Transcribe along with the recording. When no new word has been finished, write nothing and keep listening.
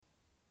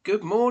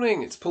Good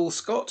morning, it's Paul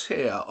Scott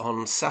here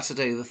on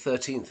Saturday the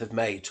 13th of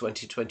May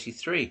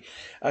 2023.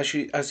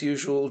 As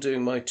usual,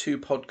 doing my two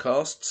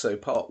podcasts. So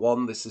part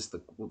one, this is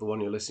the one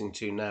you're listening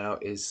to now,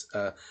 is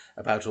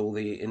about all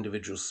the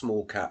individual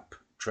small cap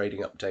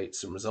trading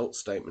updates and results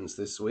statements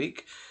this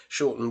week.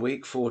 Shortened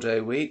week, 4-day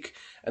week.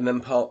 And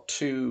then part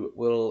two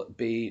will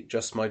be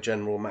just my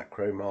general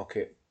macro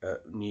market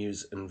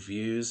news and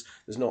views.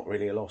 There's not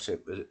really a lot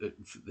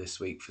this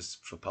week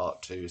for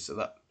part two, so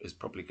that is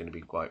probably going to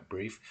be quite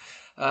brief.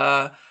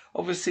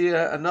 Obviously,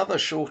 another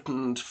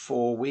shortened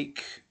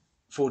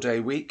 4-day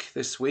week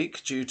this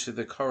week due to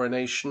the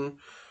coronation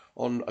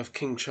of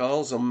King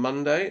Charles on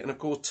Monday, and of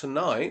course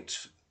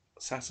tonight,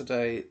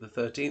 Saturday the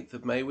 13th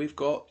of May, we've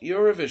got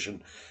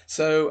Eurovision.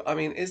 So, I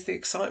mean, is the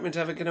excitement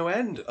ever going to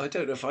end? I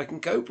don't know if I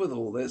can cope with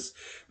all this.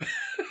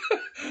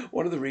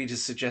 One of the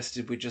readers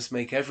suggested we just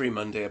make every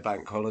Monday a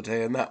bank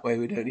holiday, and that way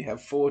we'd only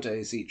have 4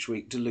 days each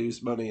week to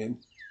lose money in.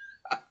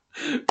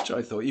 Which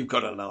I thought, you've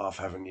got to laugh,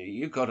 haven't you?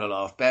 You've got to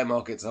laugh. Bear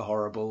markets are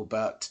horrible,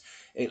 but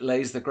it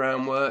lays the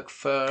groundwork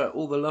for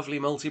all the lovely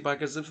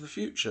multi-baggers of the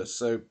future.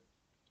 So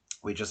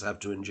we just have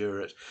to endure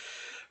it.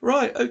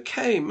 Right,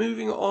 okay,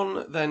 moving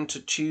on then to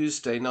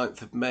Tuesday,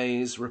 9th of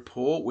May's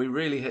report. We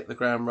really hit the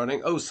ground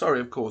running. Oh, sorry,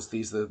 of course,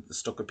 these are the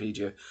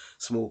Stockopedia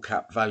small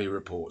cap value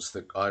reports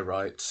that I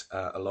write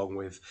along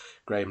with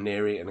Graham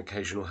Neary and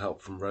occasional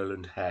help from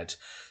Roland Head.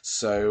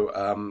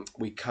 So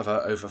we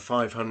cover over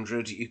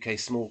 500 UK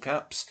small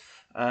caps,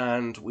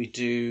 and we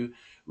do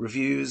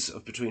reviews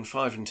of between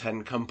 5 and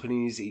 10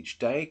 companies each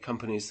day,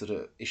 companies that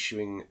are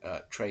issuing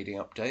trading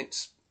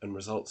updates and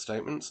results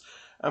statements.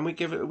 And we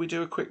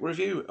do a quick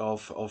review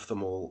of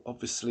them all.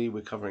 Obviously,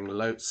 we're covering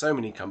so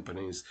many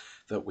companies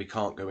that we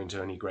can't go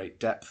into any great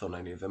depth on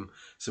any of them.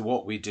 So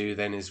what we do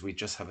then is we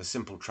just have a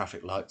simple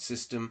traffic light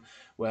system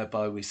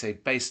whereby we say,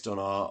 based on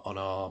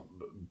our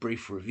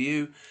brief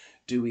review,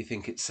 do we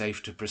think it's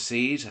safe to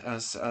proceed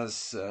as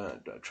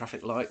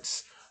traffic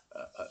lights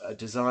are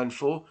designed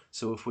for?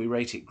 So if we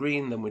rate it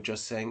green, then we're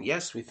just saying,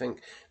 yes, we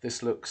think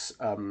this looks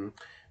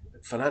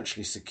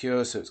financially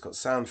secure, so it's got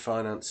sound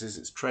finances,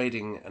 its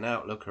trading and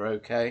outlook are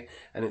okay,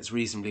 and it's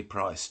reasonably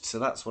priced. So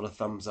that's what a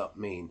thumbs up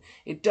mean.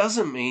 It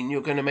doesn't mean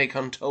you're going to make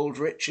untold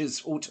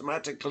riches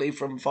automatically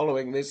from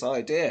following this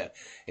idea.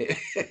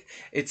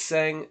 It's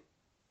saying,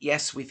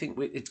 yes, we think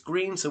it's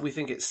green, so we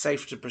think it's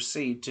safe to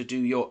proceed to do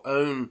your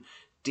own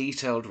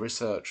detailed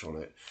research on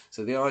it.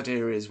 So the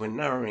idea is we're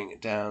narrowing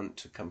it down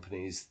to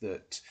companies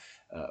that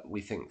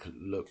we think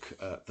look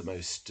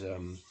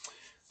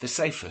the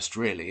safest,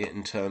 really,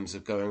 in terms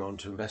of going on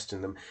to invest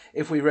in them.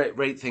 If we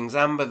rate things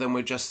amber, then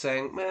we're just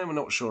saying, we're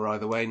not sure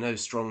either way. No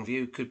strong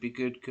view. Could be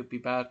good, could be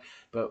bad.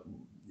 But,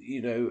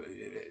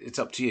 it's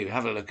up to you.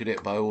 Have a look at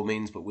it by all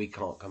means, but we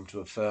can't come to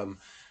a firm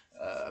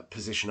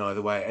position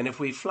either way. And if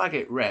we flag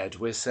it red,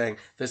 we're saying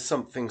there's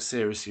something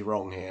seriously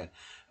wrong here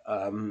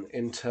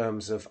in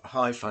terms of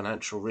high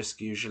financial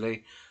risk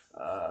usually.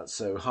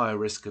 So higher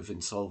risk of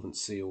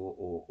insolvency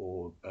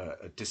or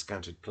a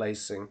discounted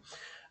placing.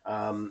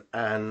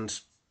 And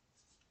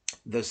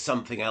there's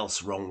something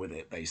else wrong with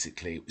it,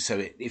 basically.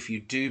 So if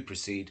you do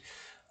proceed,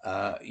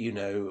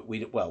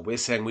 we're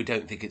saying we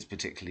don't think it's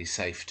particularly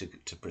safe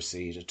to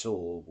proceed at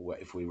all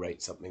if we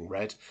rate something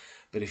red.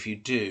 But if you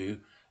do,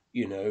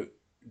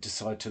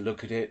 decide to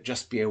look at it,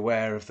 just be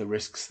aware of the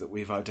risks that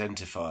we've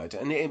identified.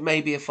 And it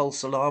may be a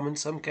false alarm in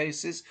some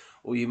cases,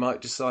 or you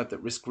might decide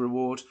that risk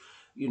reward,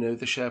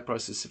 the share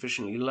price is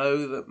sufficiently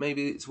low that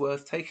maybe it's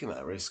worth taking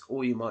that risk.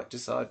 Or you might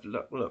decide,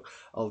 look,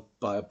 I'll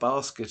buy a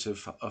basket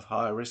of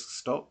higher risk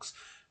stocks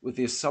with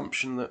the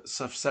assumption that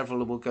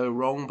several will go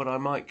wrong, but I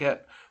might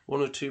get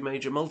one or two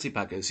major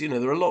multi-baggers.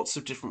 There are lots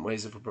of different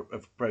ways of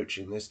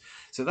approaching this.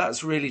 So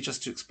that's really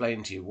just to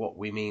explain to you what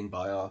we mean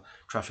by our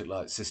traffic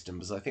light system,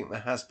 because I think there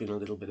has been a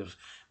little bit of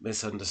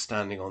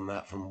misunderstanding on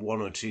that from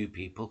one or two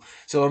people.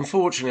 So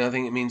unfortunately, I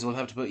think it means we'll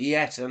have to put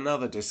yet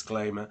another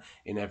disclaimer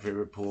in every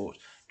report,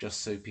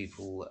 just so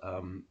people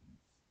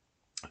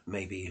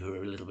maybe who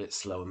are a little bit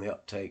slow on the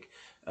uptake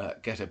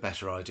get a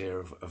better idea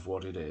of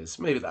what it is.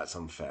 Maybe that's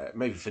unfair.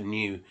 Maybe for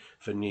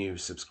new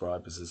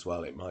subscribers as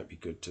well, it might be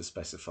good to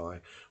specify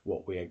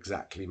what we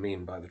exactly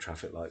mean by the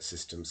traffic light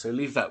system. So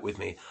leave that with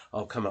me.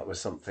 I'll come up with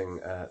something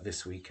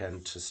this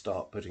weekend to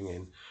start putting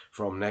in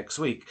from next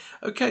week.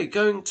 Okay,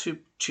 going to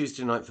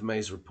Tuesday, 9th of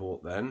May's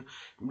report then.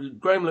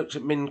 Graham looked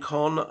at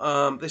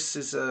Mincon. This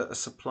is a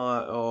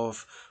supplier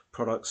of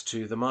products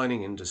to the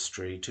mining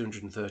industry,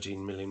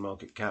 213 million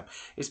market cap.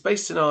 It's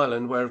based in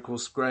Ireland, where of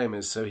course Graham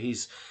is, so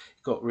he's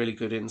got really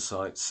good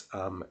insights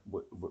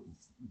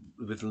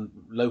with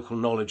local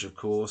knowledge, of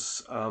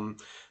course.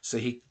 So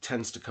he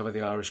tends to cover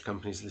the Irish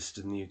companies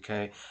listed in the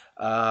UK.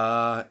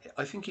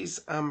 I think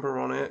he's amber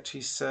on it, he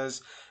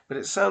says, but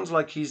it sounds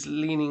like he's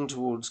leaning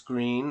towards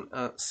green.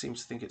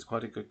 Seems to think it's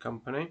quite a good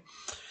company.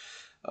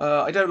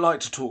 I don't like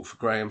to talk for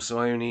Graham, so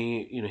I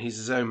only, he's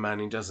his own man,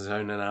 he does his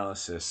own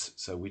analysis,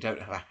 so we don't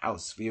have a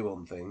house view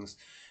on things.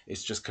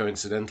 It's just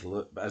coincidental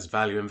that as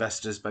value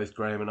investors, both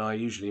Graham and I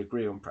usually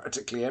agree on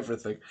practically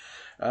everything.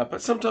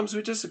 But sometimes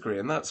we disagree,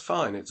 and that's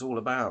fine. It's all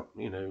about,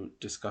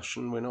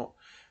 discussion. We're not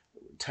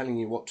telling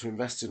you what to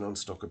invest in on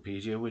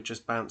Stockopedia. We're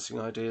just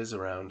bouncing ideas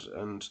around.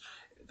 And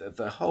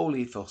the whole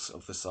ethos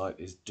of the site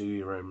is do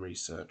your own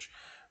research.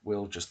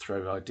 We'll just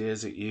throw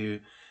ideas at you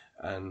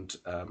and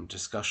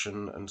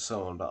discussion and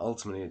so on. But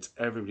ultimately, it's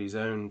everybody's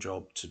own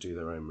job to do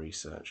their own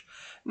research.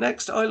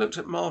 Next, I looked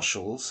at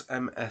Marshalls,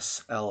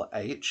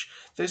 MSLH.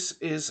 This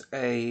is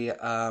a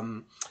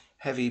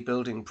heavy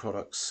building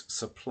products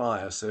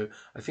supplier. So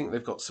I think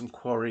they've got some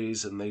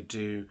quarries and they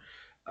do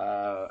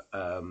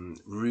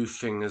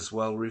roofing as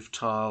well, roof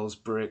tiles,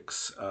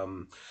 bricks,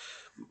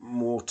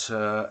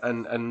 mortar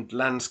and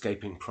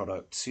landscaping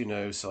products,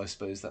 so I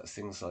suppose that's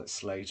things like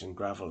slate and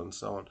gravel and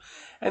so on.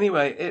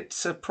 Anyway,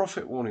 it's a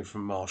profit warning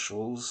from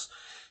Marshalls,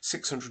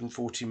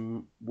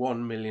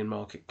 641 million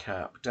market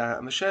cap down,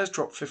 and the shares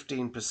dropped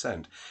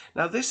 15%.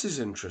 Now this is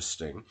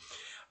interesting.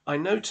 I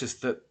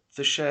noticed that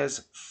the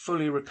shares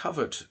fully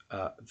recovered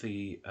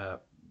the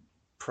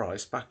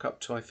price back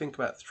up to, I think,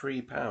 about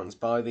 £3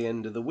 by the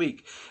end of the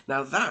week.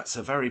 Now that's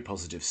a very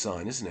positive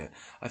sign, isn't it?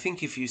 I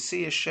think if you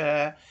see a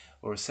share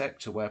or a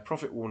sector where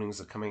profit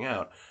warnings are coming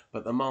out,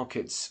 but the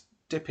market's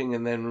dipping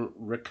and then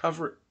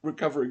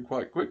recovering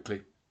quite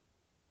quickly,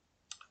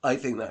 I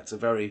think that's a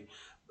very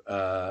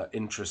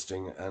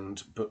interesting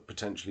and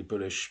potentially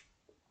bullish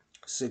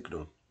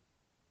signal.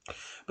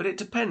 But it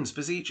depends,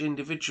 because each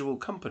individual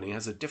company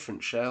has a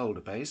different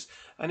shareholder base,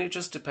 and it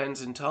just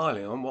depends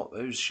entirely on what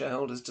those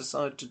shareholders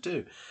decide to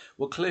do.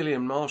 Well, clearly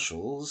in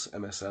Marshalls,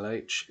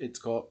 MSLH, it's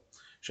got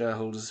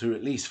shareholders who,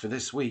 at least for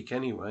this week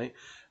anyway,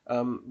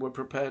 were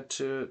prepared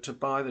to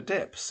buy the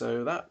dip.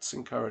 So that's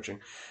encouraging.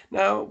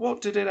 Now,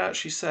 what did it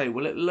actually say?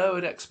 Well, it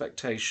lowered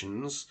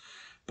expectations,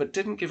 but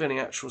didn't give any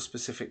actual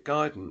specific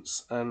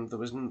guidance, and there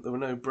were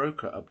no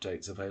broker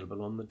updates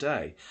available on the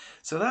day.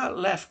 So that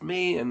left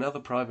me and other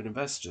private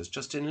investors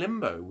just in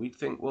limbo. We'd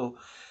think, well,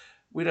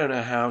 we don't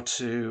know how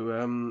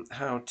to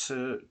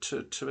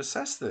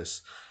assess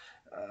this.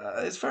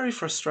 It's very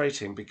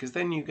frustrating, because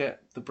then you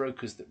get the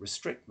brokers that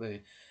restrict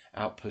the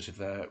output of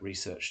their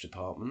research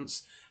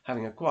departments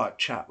having a quiet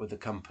chat with the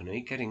company,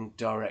 getting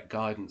direct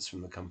guidance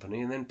from the company,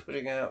 and then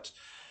putting out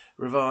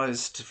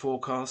revised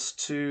forecasts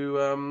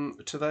to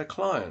their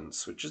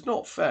clients, which is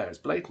not fair. It's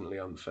blatantly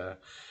unfair.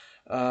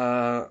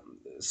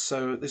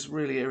 So this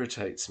really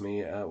irritates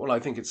me. Well, I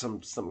think it's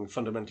something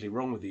fundamentally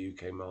wrong with the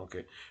UK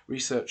market.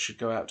 Research should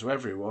go out to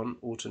everyone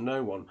or to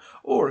no one.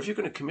 Or if you're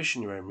going to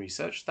commission your own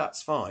research,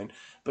 that's fine,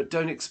 but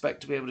don't expect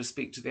to be able to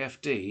speak to the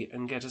FD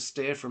and get a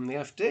steer from the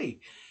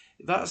FD.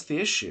 That's the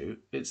issue.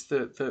 It's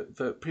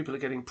that people are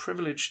getting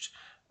privileged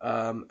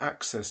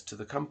access to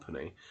the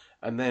company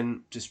and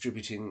then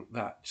distributing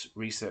that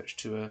research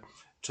to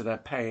their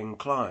paying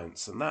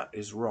clients, and that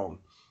is wrong.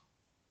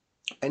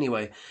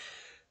 Anyway,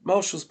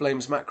 Marshalls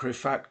blames macro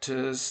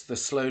factors, the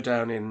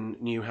slowdown in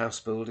new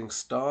house building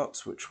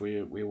starts, which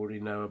we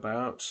already know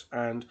about,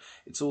 and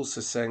it's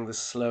also saying the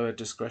slower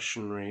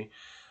discretionary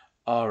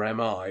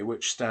RMI,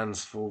 which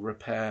stands for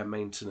repair,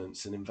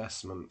 maintenance and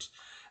investment.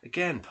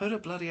 Again, put a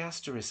bloody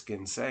asterisk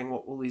in saying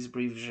what all these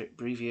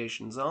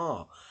abbreviations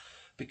are,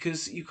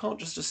 because you can't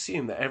just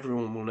assume that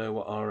everyone will know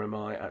what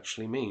RMI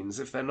actually means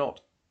if they're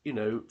not,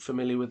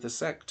 familiar with the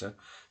sector.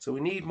 So we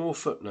need more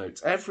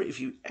footnotes.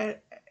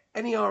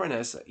 Any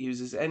RNS that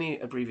uses any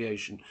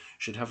abbreviation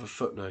should have a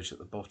footnote at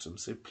the bottom.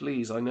 So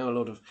please, I know a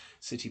lot of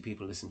city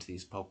people listen to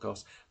these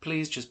podcasts.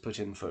 Please just put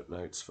in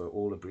footnotes for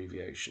all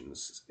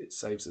abbreviations. It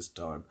saves us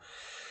time.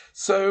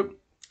 So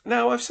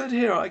now I've said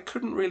here I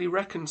couldn't really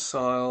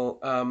reconcile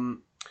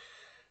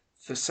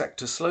the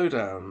sector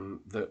slowdown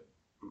that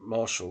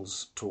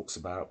Marshalls talks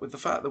about with the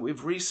fact that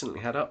we've recently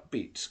had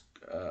upbeat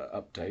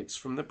updates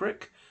from the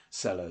brick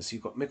sellers.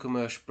 You've got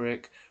Michelmersh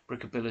Brick,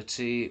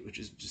 Brickability, which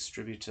is a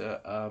distributor,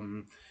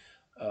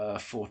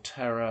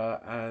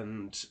 Forterra,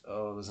 and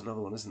there's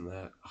another one, isn't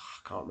there?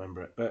 I can't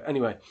remember it. But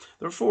anyway,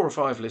 there are 4 or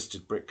 5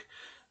 listed brick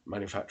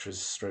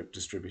manufacturers stroke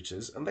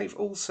distributors, and they've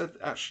all said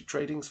actually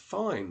trading's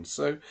fine.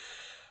 So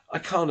I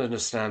can't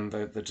understand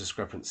the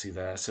discrepancy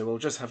there, so we'll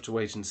just have to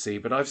wait and see.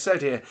 But I've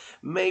said here,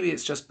 maybe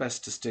it's just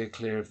best to steer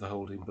clear of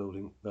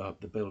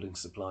the building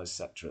supplies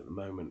sector at the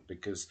moment,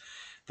 because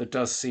there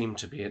does seem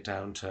to be a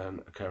downturn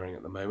occurring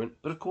at the moment.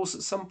 But of course,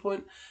 at some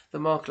point, the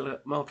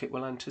market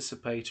will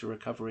anticipate a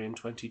recovery in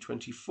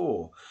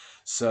 2024.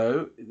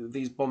 So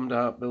these bombed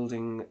out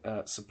building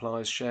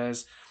supplies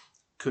shares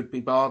could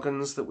be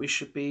bargains that we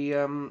should be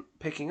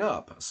picking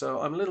up. So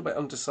I'm a little bit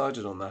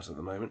undecided on that at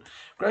the moment.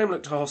 Graham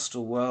looked at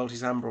Hostelworld.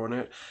 He's amber on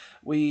it.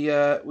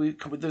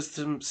 There's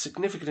some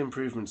significant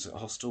improvements at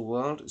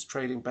Hostelworld. It's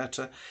trading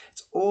better.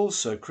 It's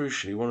also,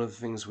 crucially, one of the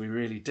things we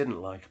really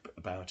didn't like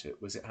about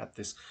it was it had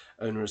this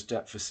onerous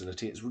debt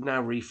facility. It's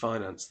now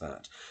refinanced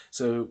that.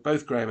 So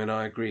both Graham and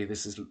I agree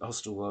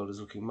Hostelworld is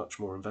looking much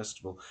more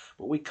investable.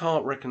 But we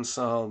can't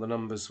reconcile the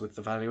numbers with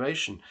the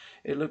valuation.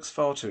 It looks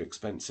far too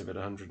expensive at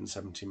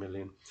 170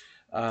 million.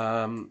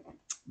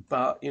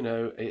 But,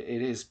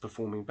 it is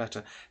performing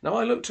better. Now,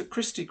 I looked at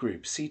Christie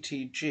Group,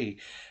 CTG.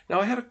 Now,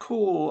 I had a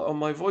call on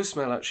my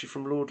voicemail actually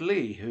from Lord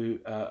Lee, who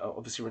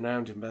obviously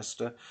renowned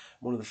investor,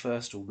 one of the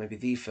first, or maybe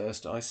the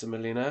first ISA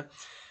millionaire,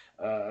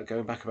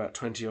 going back about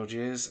 20 odd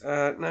years.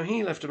 Now,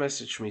 he left a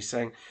message for me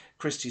saying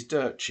Christie's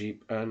dirt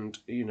cheap, and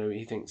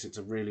he thinks it's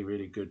a really,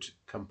 really good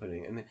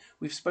company. And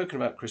we've spoken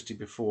about Christie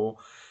before,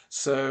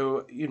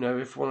 so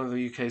if one of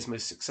the UK's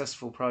most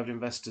successful private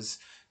investors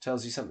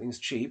tells you something's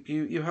cheap,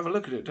 you have a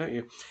look at it, don't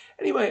you?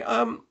 Anyway,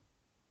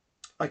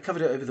 I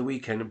covered it over the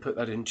weekend and put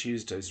that in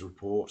Tuesday's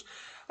report.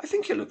 I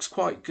think it looks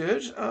quite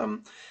good.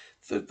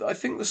 I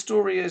think the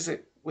story is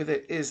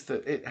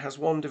that it has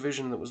one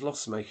division that was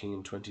loss-making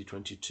in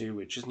 2022,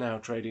 which is now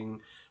trading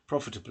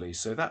profitably.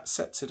 So that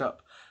sets it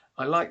up.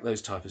 I like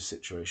those type of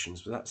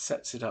situations, but that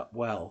sets it up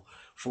well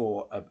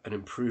for an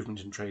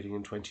improvement in trading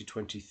in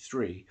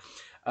 2023.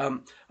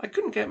 I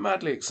couldn't get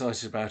madly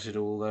excited about it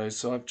all though,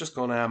 so I've just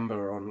gone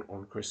amber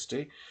on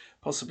Christie.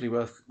 Possibly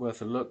worth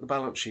a look. The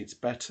balance sheet's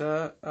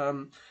better.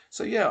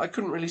 So yeah, I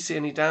couldn't really see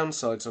any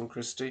downsides on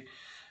Christie,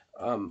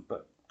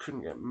 but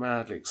couldn't get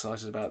madly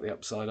excited about the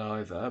upside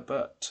either.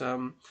 But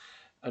and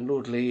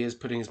Lord Lee is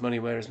putting his money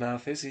where his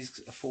mouth is. He's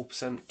a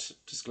 4%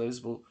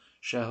 disclosable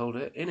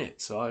shareholder in it,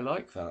 so I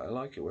like that. I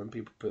like it when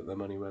people put their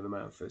money where their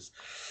mouth is.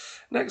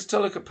 Next,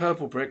 I'll look at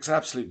Purplebricks.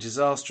 Absolute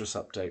disastrous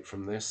update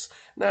from this.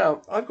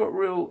 Now, I've got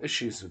real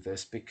issues with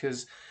this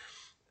because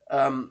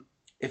I've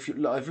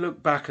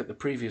looked back at the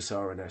previous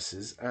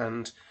RNSs,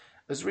 and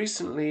as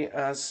recently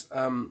as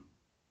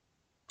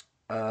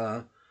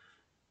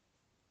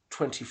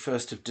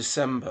 21st of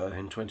December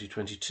in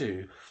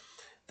 2022,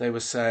 they were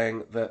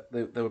saying that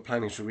they were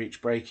planning to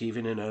reach break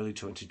even in early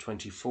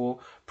 2024.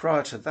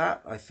 Prior to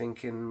that, I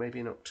think maybe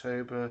in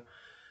October,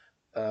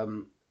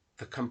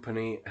 the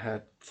company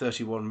had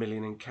 31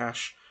 million in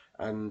cash,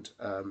 and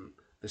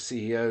the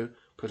CEO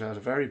put out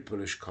a very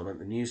bullish comment,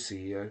 the new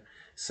CEO,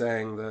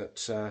 saying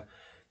that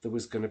there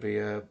was going to be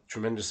a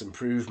tremendous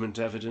improvement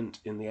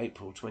evident in the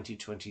April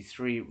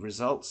 2023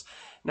 results.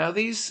 Now,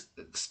 these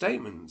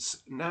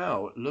statements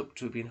now look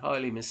to have been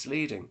highly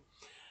misleading,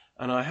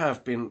 and I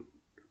have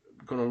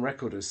gone on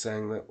record as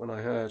saying that when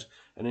I heard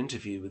an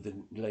interview with the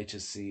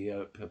latest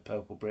CEO at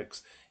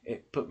Purplebricks,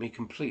 it put me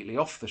completely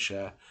off the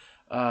share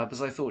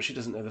because I thought she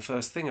doesn't know the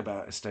first thing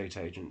about estate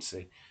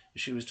agency.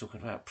 She was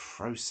talking about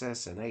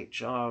process and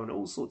HR and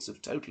all sorts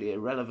of totally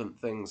irrelevant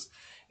things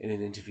in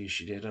an interview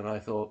she did, and I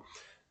thought,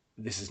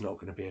 this is not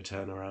going to be a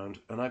turnaround.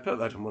 And I put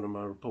that in one of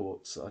my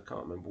reports. I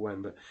can't remember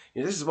when, but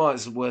this is why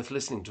it's worth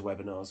listening to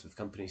webinars with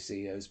company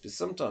CEOs, because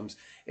sometimes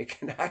it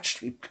can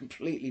actually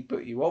completely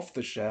put you off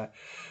the share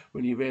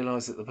when you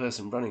realise that the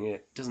person running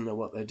it doesn't know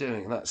what they're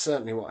doing. And that's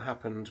certainly what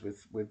happened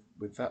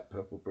with that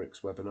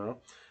Purplebricks webinar.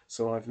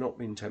 So I've not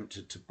been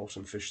tempted to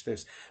bottom fish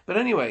this. But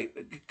anyway,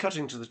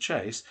 cutting to the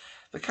chase,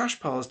 the cash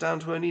pile is down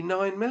to only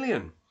 9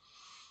 million.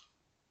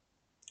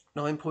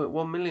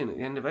 9.1 million at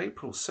the end of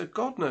April. So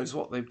God knows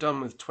what they've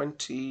done with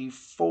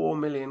 24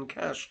 million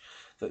cash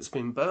that's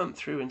been burnt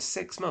through in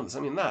 6 months. I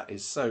mean, that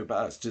is so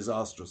bad. It's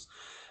disastrous.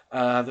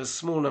 There's a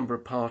small number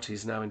of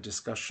parties now in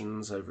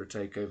discussions over a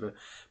takeover,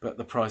 but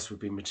the price would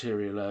be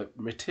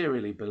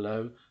materially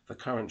below the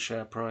current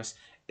share price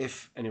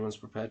if anyone's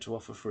prepared to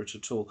offer for it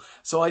at all.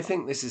 So I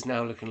think this is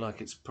now looking like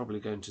it's probably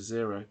going to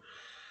zero.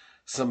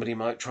 Somebody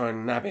might try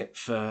and nab it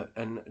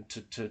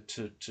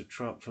to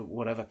try up for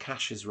whatever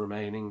cash is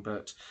remaining,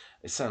 but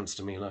it sounds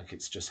to me like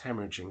it's just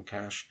hemorrhaging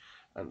cash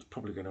and it's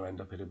probably going to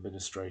end up in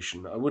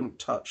administration. I wouldn't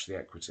touch the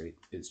equity.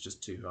 It's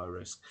just too high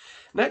risk.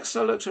 Next,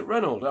 I looked at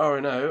Renault,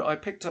 RNO. I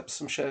picked up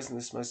some shares in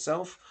this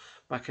myself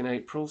back in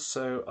April,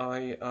 so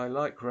I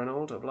like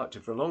Renault. I've liked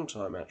it for a long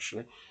time,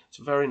 actually. It's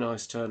a very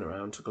nice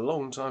turnaround. It took a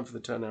long time for the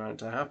turnaround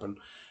to happen,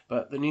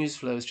 but the news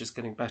flow is just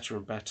getting better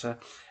and better.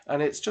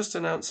 And it's just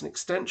announced an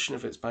extension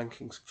of its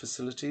banking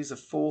facilities. A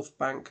fourth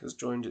bank has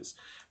joined its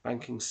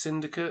banking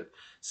syndicate.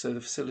 So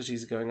the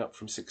facilities are going up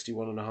from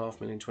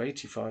 61.5 million to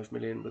 85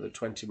 million with a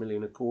 20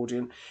 million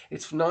accordion.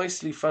 It's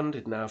nicely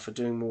funded now for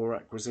doing more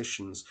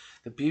acquisitions.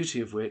 The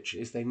beauty of which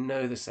is they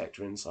know the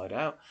sector inside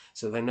out.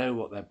 So they know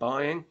what they're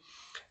buying.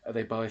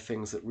 They buy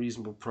things at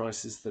reasonable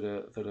prices that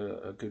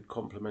are a good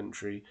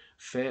complementary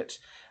fit.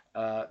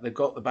 They've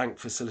got the bank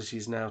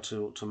facilities now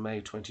to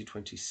May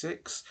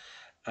 2026,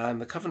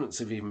 and the covenants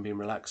have even been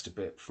relaxed a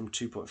bit from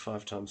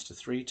 2.5 times to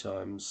 3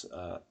 times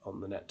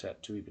on the net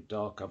debt to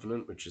EBITDA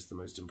covenant, which is the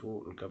most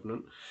important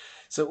covenant.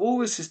 So all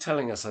this is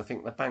telling us, I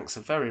think, the banks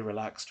are very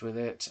relaxed with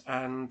it,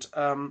 and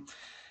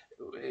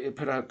it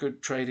put out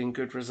good trading,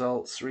 good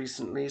results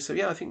recently. So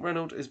yeah, I think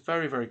Renault is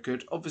very, very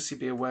good. Obviously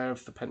be aware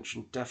of the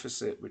pension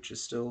deficit, which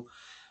is still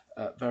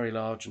very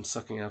large and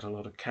sucking out a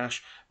lot of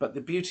cash. But the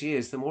beauty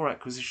is the more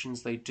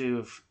acquisitions they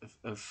do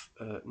of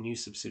new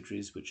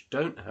subsidiaries which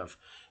don't have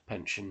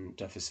pension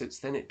deficits,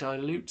 then it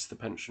dilutes the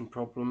pension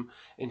problem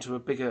into a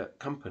bigger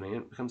company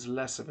and it becomes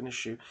less of an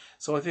issue.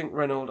 So I think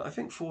Renault, I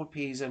think forward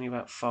PE is only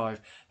about 5.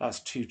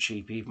 That's too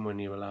cheap even when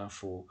you allow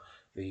for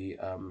the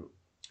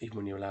even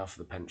when you allow for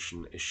the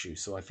pension issue.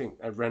 So I think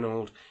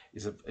Renault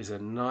is a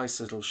nice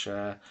little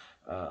share.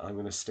 I'm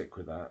going to stick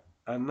with that.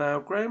 And now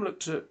Graham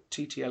looked at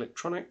TT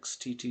Electronics,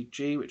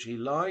 TTG, which he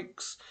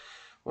likes.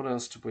 What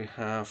else did we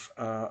have?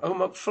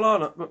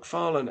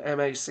 McFarlane,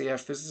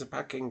 MACF. This is a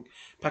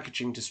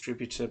packaging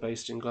distributor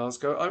based in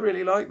Glasgow. I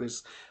really like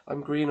this.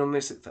 I'm green on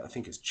this. I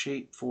think it's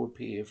cheap. Forward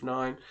PE of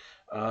 9.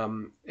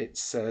 It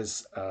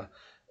says a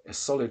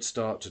solid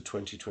start to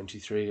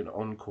 2023 and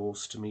on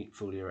course to meet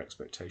full year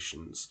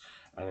expectations.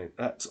 And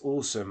that's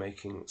also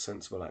making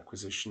sensible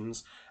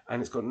acquisitions. And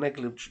it's got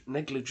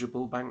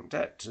negligible bank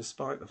debt,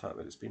 despite the fact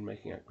that it's been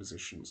making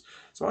acquisitions.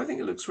 So I think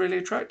it looks really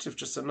attractive.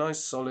 Just a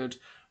nice, solid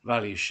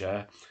value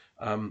share.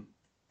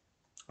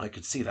 I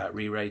could see that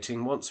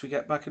re-rating once we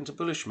get back into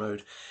bullish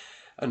mode.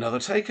 Another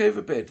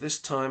takeover bid, this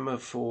time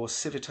for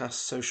Civitas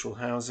Social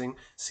Housing,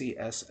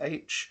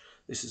 CSH.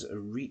 This is a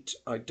REIT.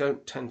 I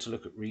don't tend to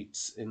look at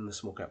REITs in the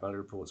small cap value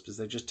reports because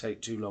they just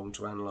take too long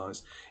to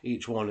analyse.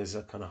 Each one is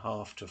a kind of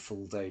half to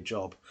full day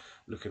job,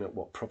 looking at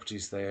what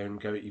properties they own.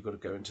 You've got to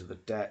go into the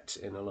debt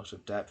in a lot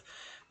of depth.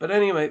 But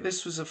anyway,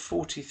 this was a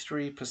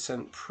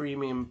 43%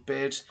 premium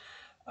bid.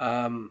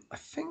 I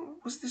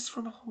think, was this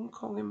from a Hong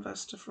Kong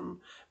investor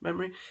from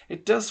memory?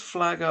 It does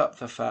flag up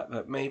the fact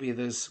that maybe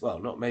there's, well,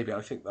 not maybe,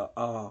 I think there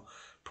are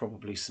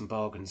probably some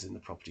bargains in the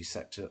property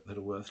sector that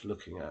are worth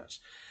looking at.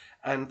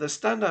 And the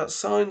standout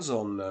signs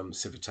on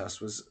Civitas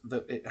was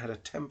that it had a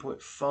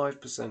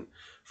 10.5%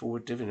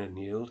 forward dividend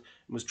yield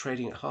and was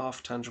trading at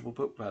half tangible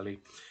book value.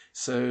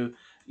 So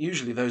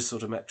usually those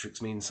sort of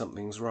metrics mean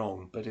something's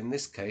wrong, but in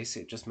this case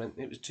it just meant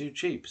it was too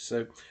cheap.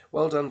 So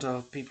well done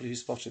to people who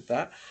spotted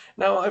that.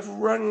 Now I've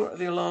rung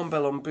the alarm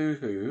bell on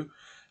Boohoo,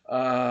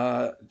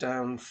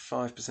 down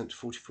 5% to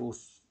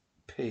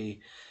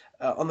 44p.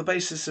 On the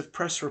basis of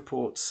press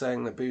reports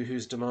saying that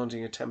Boohoo's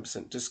demanding a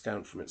 10%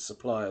 discount from its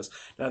suppliers.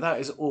 Now,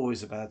 that is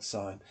always a bad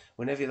sign.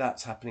 Whenever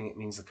that's happening, it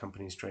means the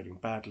company's trading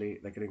badly,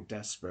 they're getting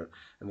desperate,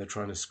 and they're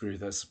trying to screw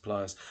their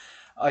suppliers.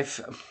 I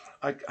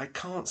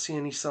can't see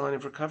any sign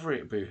of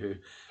recovery at Boohoo.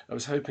 I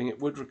was hoping it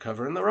would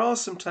recover, and there are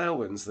some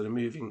tailwinds that are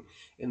moving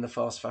in the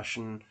fast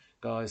fashion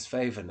guys'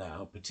 favour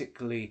now,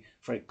 particularly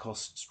freight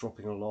costs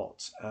dropping a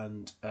lot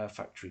and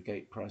factory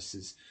gate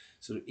prices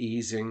sort of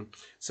easing.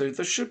 So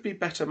there should be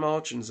better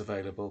margins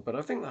available, but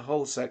I think the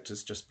whole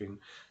sector's just been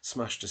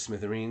smashed to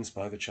smithereens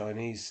by the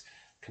Chinese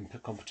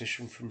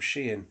competition from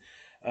Shein.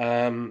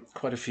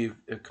 Quite a few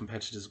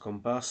competitors have gone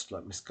bust,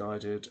 like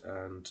Misguided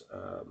and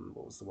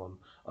what was the one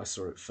I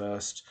saw at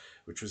first,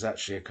 which was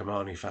actually a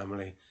Kamani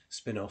family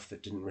spin-off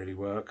that didn't really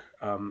work.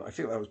 I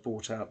think that was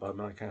bought out by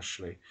Mike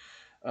Ashley.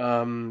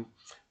 But,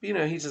 he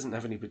doesn't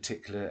have any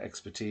particular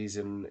expertise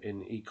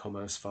in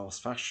e-commerce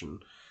fast fashion.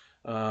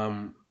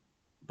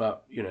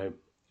 But,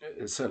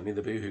 certainly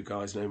the Boohoo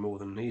guys know more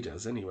than he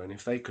does anyway, and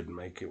if they couldn't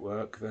make it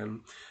work,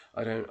 then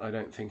I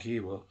don't think he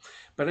will.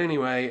 But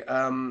anyway,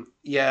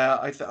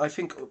 I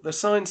think the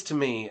signs to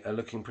me are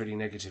looking pretty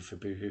negative for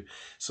Boohoo.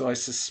 So I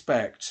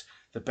suspect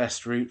the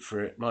best route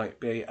for it might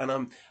be,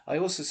 and I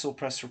also saw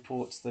press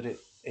reports that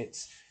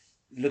it's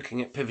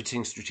looking at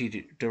pivoting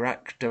strategic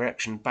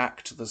direction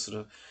back to the sort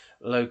of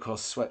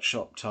low-cost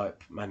sweatshop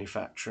type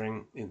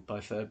manufacturing by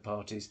third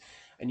parties.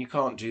 And you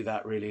can't do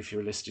that really if you're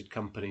a listed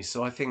company.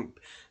 So I think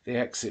the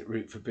exit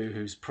route for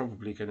Boohoo is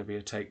probably going to be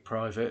a take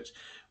private,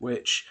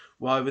 which,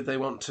 why would they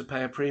want to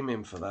pay a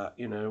premium for that?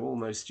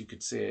 Almost you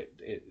could see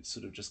it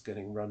sort of just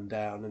getting run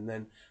down and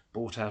then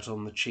bought out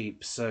on the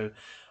cheap. So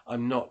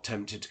I'm not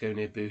tempted to go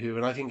near Boohoo.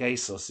 And I think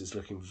ASOS is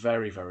looking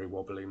very, very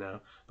wobbly now,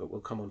 but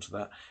we'll come on to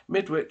that.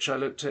 Midwich, I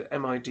looked at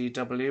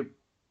MIDW.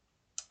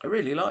 I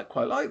really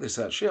quite like this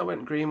actually. I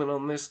went Greenman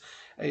on this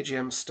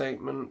AGM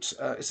statement.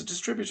 It's a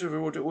distributor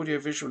of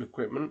audio-visual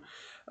equipment.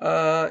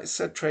 It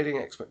said trading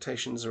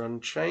expectations are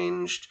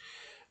unchanged.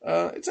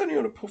 It's only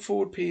on a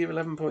forward PE of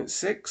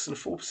 11.6 and a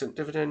 4%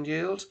 dividend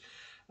yield.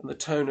 And the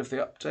tone of the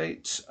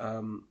update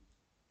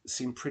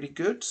seemed pretty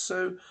good.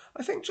 So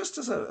I think just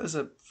as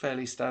a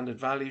fairly standard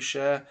value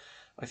share,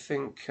 I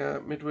think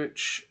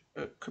Midwich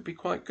could be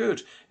quite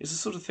good. It's the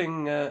sort of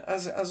thing,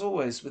 as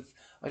always,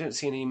 I don't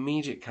see any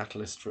immediate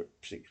catalyst for it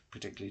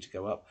particularly to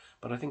go up,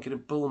 but I think in a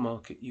bull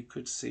market you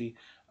could see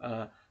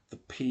the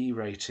P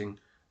rating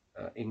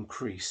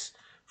increase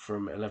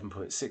from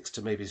 11.6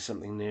 to maybe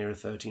something nearer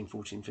 13,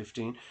 14,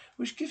 15,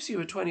 which gives you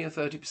a 20 or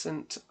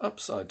 30%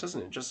 upside,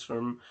 doesn't it? Just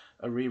from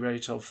a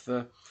re-rate of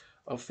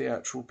the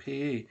actual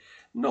PE.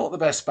 Not the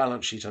best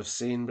balance sheet I've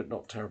seen, but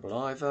not terrible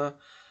either.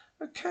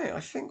 Okay, I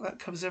think that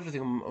covers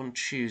everything on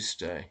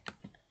Tuesday.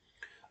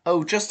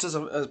 Oh, just as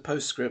a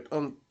postscript,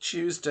 on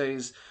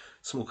Tuesday's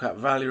Small Cap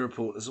Value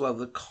Report as well,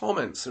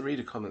 the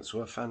reader comments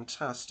were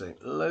fantastic.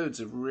 Loads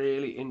of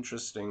really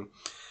interesting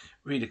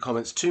reader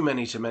comments, too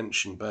many to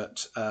mention,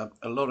 but a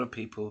lot of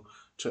people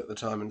took the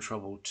time and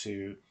trouble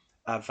to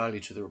add value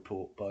to the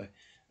report by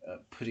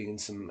putting in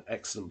some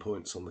excellent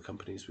points on the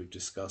companies we've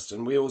discussed.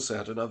 And we also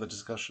had another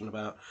discussion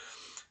about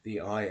the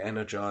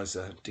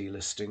iEnergizer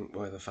delisting,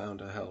 where the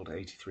founder held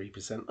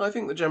 83%. I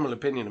think the general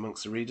opinion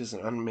amongst the readers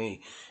and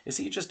me is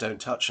that you just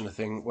don't touch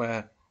anything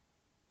where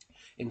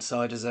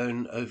insiders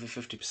own over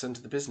 50%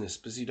 of the business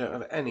because you don't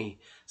have any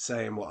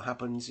say in what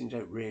happens. You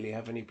don't really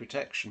have any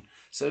protection.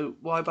 So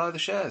why buy the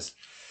shares?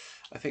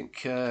 I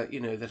think,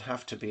 there'd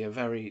have to be a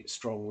very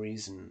strong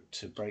reason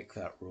to break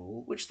that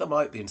rule, which there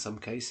might be in some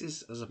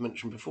cases. As I've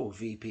mentioned before,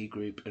 VP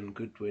Group and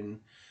Goodwin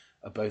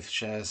are both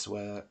shares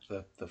where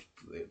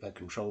they're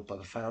controlled by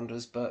the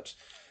founders, but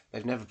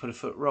they've never put a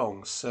foot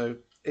wrong. So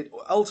it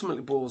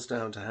ultimately boils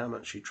down to how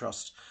much you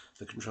trust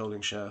the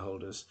controlling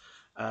shareholders.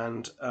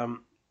 And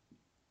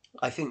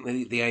I think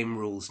the AIM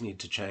rules need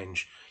to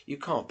change. You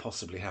can't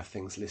possibly have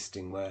things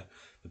listing where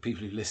the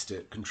people who list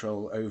it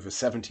control over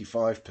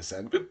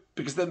 75%,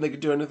 because then they can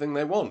do anything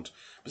they want,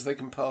 because they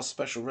can pass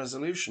special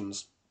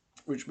resolutions,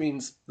 which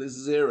means there's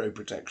zero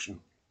protection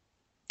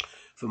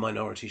for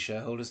minority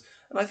shareholders.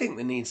 And I think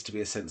there needs to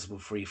be a sensible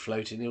free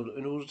float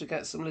in order to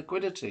get some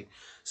liquidity.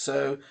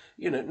 So,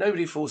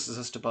 nobody forces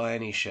us to buy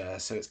any share,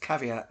 so it's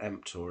caveat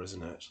emptor,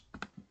 isn't it?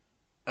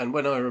 And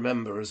when I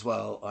remember as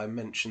well, I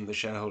mentioned the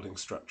shareholding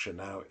structure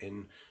now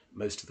in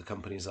most of the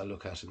companies I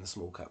look at in the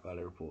small cap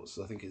value reports.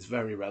 So I think it's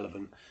very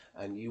relevant,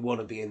 and you want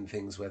to be in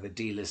things where the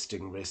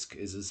delisting risk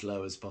is as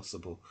low as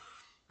possible.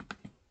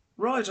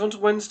 Right, on to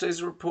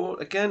Wednesday's report.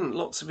 Again,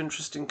 lots of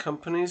interesting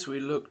companies. We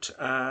looked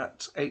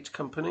at 8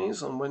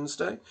 companies on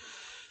Wednesday,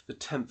 the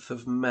 10th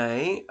of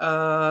May.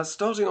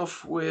 Starting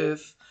off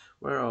with,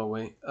 where are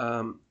we?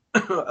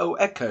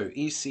 Echo,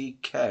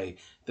 ECK.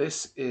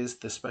 This is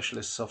the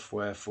specialist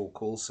software for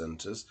call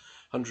centres,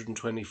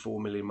 124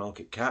 million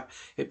market cap.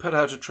 It put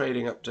out a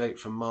trading update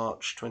for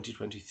March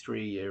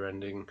 2023, year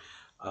ending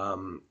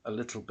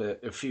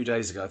a few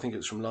days ago. I think it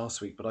was from last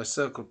week, but I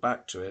circled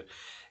back to it.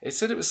 It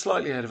said it was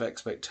slightly ahead of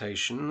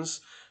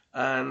expectations,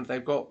 and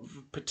they've got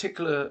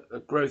particular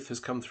growth has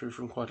come through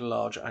from quite a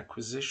large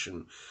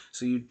acquisition.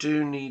 So you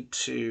do need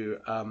to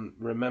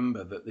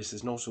remember that this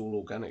is not all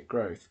organic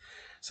growth.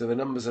 So the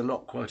numbers are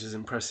not quite as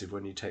impressive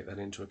when you take that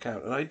into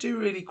account. And I do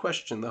really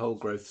question the whole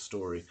growth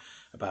story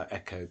about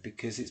Echo,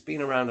 because it's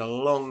been around a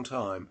long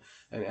time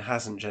and it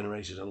hasn't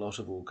generated a lot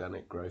of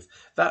organic growth.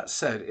 That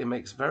said, it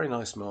makes very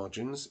nice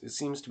margins. It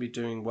seems to be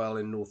doing well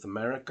in North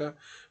America,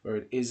 where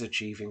it is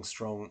achieving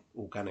strong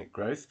organic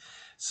growth.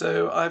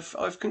 So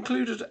I've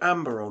concluded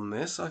amber on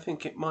this. I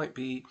think it might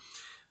be,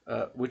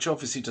 which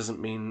obviously doesn't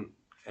mean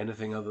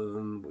anything other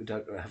than we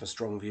don't have a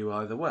strong view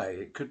either way.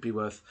 It could be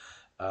worth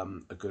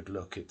a good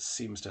look. It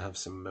seems to have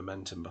some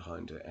momentum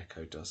behind it.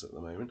 Echo does at the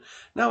moment.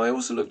 Now, I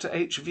also looked at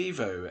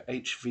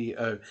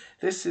HVO.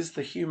 This is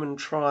the human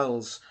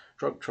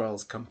drug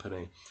trials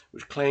company,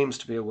 which claims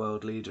to be a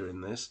world leader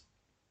in this.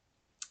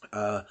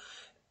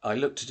 I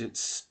looked at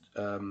its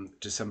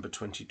December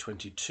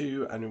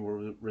 2022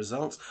 annual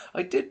results.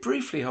 I did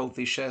briefly hold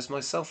these shares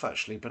myself,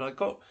 actually, but I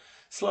got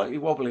slightly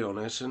wobbly on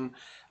it, and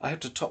I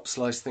had to top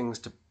slice things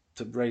to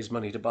raise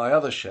money to buy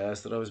other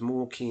shares that I was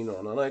more keen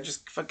on. And I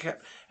just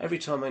kept, every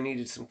time I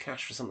needed some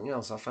cash for something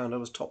else, I found I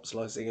was top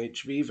slicing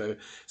HVivo.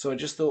 So I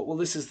just thought, well,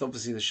 this is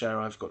obviously the share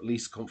I've got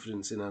least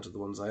confidence in out of the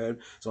ones I own,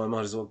 so I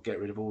might as well get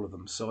rid of all of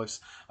them. So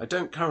I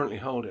don't currently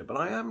hold it, but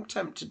I am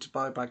tempted to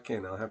buy back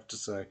in, I have to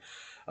say.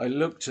 I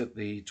looked at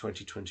the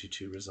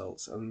 2022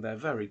 results, and they're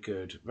very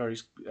good, very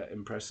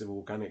impressive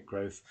organic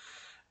growth.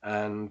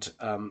 And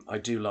I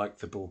do like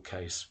the bull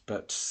case,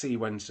 but see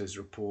Wednesday's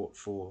report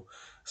for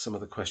some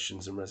of the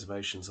questions and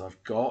reservations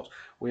I've got.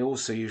 We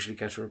also usually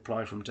get a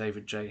reply from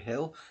David J.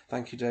 Hill.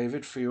 Thank you,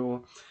 David, for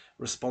your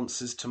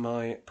responses to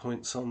my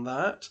points on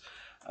that.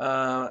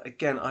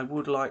 Again, I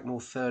would like more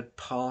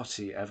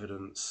third-party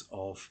evidence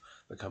of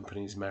the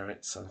company's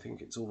merits. I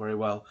think it's all very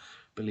well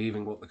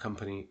believing what the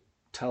company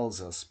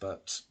tells us,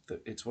 but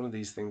it's one of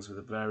these things with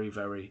a very,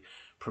 very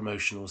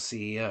promotional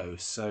CEO.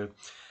 So,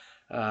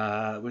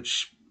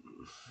 which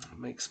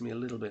makes me a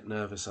little bit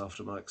nervous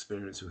after my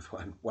experience with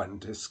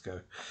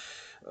WANdisco.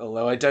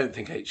 Although I don't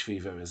think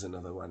HVivo is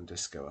another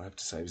WANdisco, I have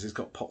to say, because it's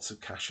got pots of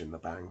cash in the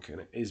bank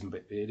and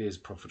it is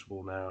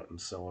profitable now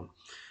and so on.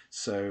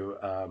 So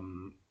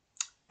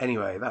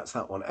anyway, that's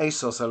that one.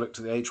 ASOS, I looked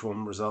at the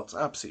H1 results,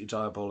 absolutely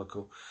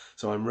diabolical.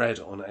 So I'm red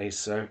on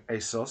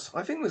ASOS.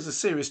 I think there's a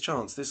serious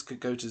chance this could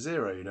go to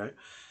zero,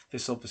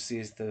 This obviously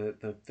is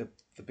the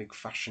big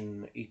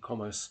fashion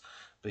e-commerce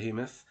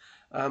behemoth.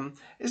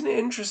 Isn't it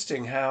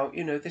interesting how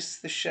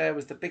this share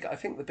was I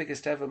think the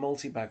biggest ever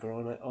multi-bagger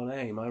on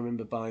AIM. I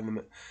remember buying them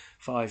at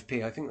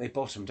 5p. I think they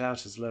bottomed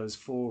out as low as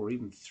 4 or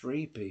even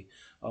 3p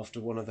after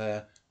one of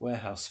their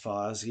warehouse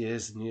fires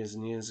years and years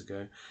and years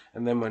ago,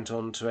 and then went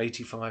on to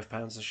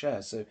 £85 a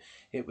share. So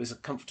it was a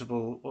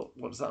comfortable.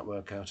 What does that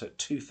work out at?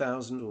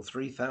 2,000 or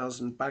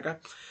 3,000 bagger.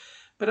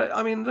 But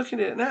I mean, looking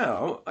at it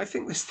now, I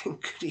think this thing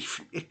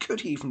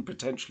could even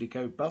potentially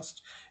go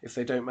bust if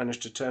they don't manage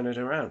to turn it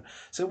around.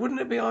 So wouldn't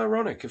it be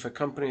ironic if a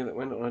company that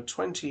went on a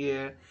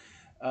 20-year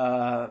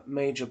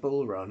major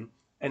bull run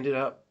ended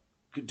up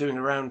doing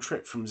a round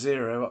trip from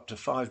zero up to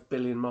 5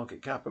 billion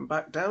market cap and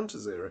back down to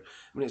zero?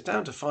 I mean, it's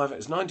down to 5.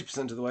 It's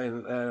 90% of the way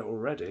there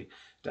already,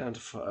 down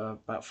to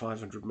about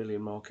 500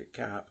 million market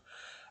cap.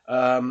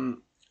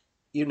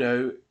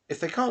 If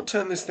they can't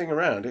turn this thing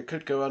around, it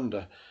could go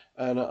under.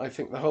 And I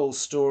think the whole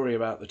story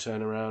about the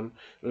turnaround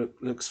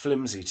looks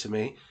flimsy to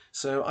me.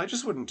 So I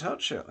just wouldn't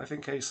touch it. I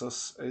think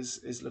ASOS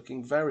is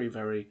looking very,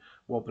 very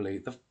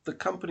wobbly. The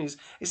company's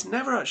it's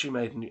never actually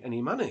made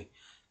any money.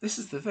 This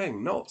is the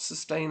thing, not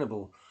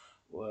sustainable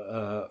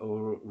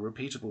or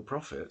repeatable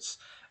profits.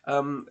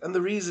 And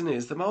the reason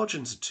is the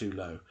margins are too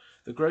low.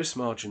 The gross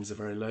margins are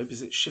very low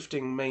because it's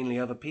shifting mainly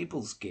other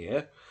people's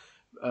gear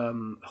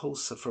from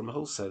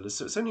wholesalers.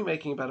 So it's only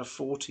making about a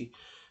 40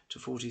 to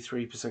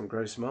 43%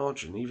 gross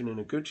margin, even in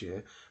a good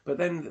year. But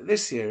then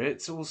this year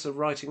it's also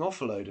writing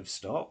off a load of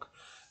stock.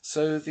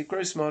 So the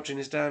gross margin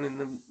is down in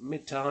the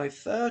mid to high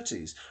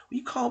 30s. Well,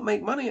 you can't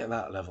make money at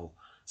that level.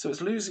 So it's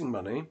losing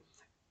money.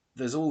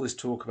 There's all this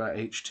talk about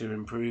H2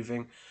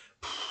 improving.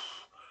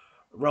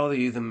 Rather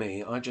you than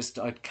me, I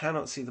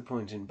cannot see the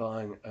point in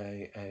buying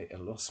a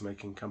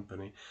loss-making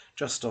company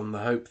just on the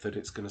hope that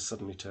it's going to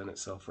suddenly turn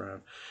itself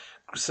around.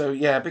 So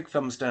yeah, big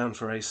thumbs down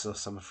for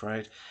ASOS, I'm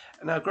afraid.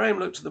 Now Graham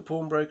looked at the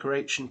pawnbroker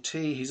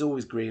H&T. He's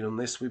always green on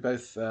this. We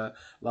both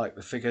like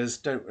the figures,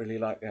 don't really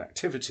like the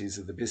activities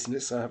of the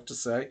business, I have to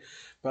say.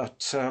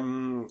 But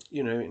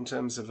in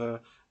terms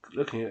of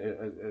looking at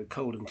a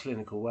cold and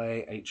clinical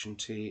way,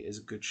 H&T is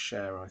a good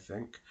share, I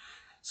think.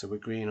 So we're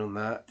green on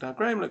that. Now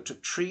Graham looked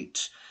at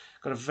Treat.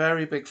 Got a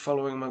very big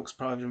following amongst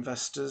private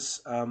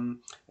investors. An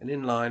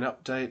inline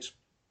update.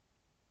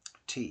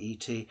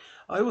 TET.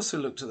 I also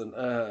looked at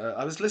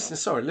I was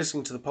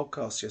listening to the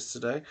podcast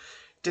yesterday.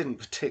 Didn't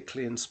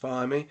particularly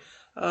inspire me.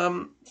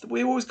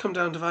 We always come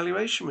down to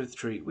valuation with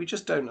Treat. We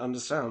just don't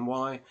understand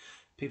why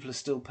people are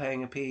still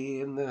paying a PE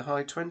in the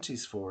high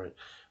 20s for it.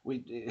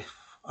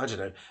 I don't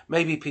know.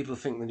 Maybe people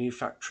think the new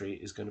factory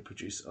is going to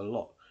produce a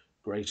lot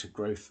greater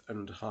growth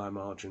and higher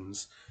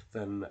margins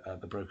than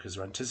the brokers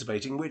are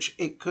anticipating, which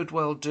it could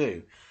well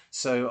do.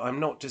 So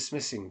I'm not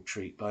dismissing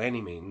Treat by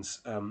any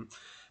means,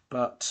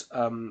 but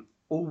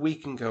all we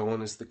can go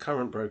on is the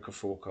current broker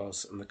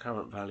forecast and the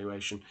current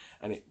valuation,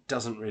 and it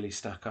doesn't really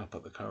stack up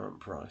at the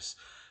current price.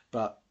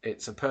 But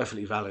it's a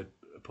perfectly valid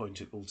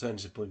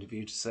alternative point of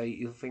view to say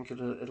you'll think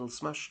it'll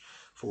smash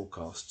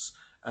forecasts.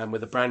 And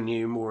with a brand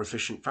new, more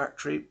efficient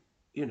factory,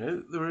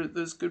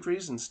 there's good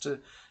reasons to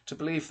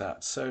believe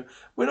that. So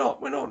we're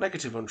not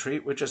negative on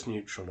Treat. We're just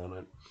neutral on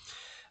it.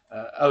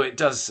 It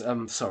does.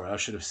 Sorry, I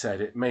should have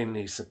said it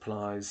mainly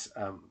supplies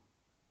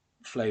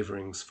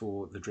flavourings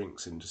for the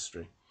drinks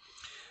industry.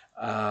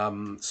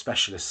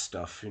 Specialist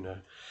stuff,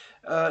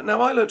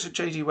 Now I looked at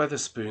JD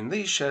Wetherspoon.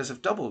 These shares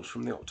have doubled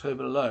from the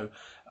October low,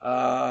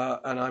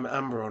 and I'm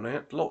amber on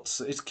it.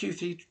 Its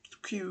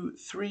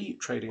Q3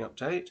 trading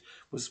update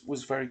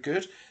was very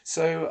good.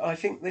 So I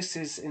think this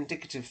is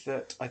indicative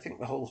that I think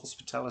the whole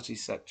hospitality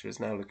sector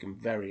is now looking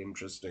very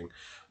interesting.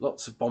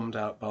 Lots of bombed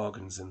out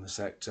bargains in the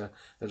sector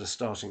that are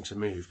starting to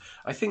move.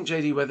 I think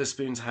JD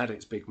Wetherspoon's had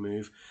its big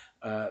move.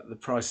 The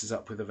price is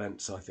up with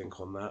events, I think,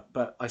 on that.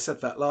 But I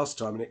said that last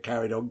time and it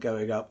carried on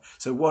going up.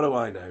 So what do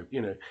I know?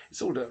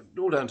 It's all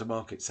down to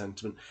market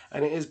sentiment.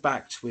 And it is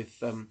backed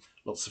with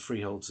lots of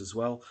freeholds as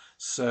well.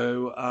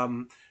 So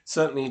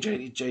certainly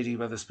JD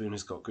Wetherspoon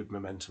has got good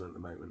momentum at the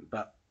moment.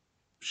 But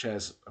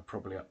shares are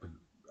probably up.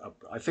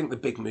 I think the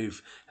big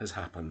move has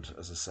happened,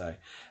 as I say.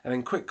 And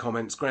then quick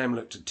comments. Graham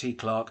looked at T.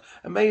 Clark.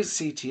 Amaze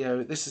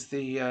CTO. This is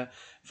the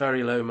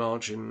very low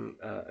margin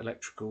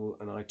electrical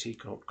and IT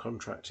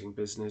contracting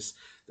business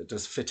that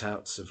does fit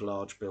outs of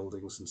large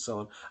buildings and so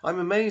on. I'm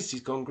amazed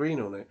he's gone green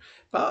on it.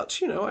 But,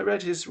 I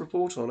read his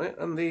report on it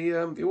and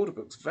the order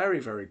book's very,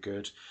 very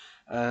good.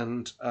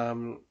 And,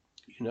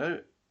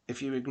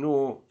 if you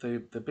ignore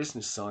the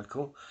business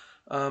cycle,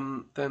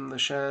 then the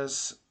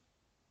shares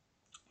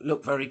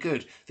look very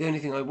good. The only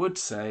thing I would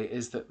say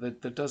is that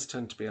there does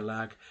tend to be a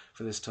lag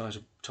for this type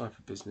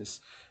of business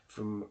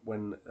from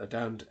when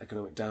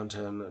economic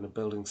downturn and a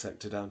building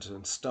sector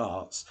downturn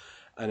starts,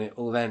 and it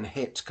will then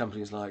hit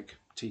companies like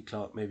T.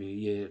 Clark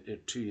maybe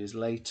 2 years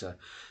later.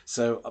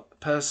 So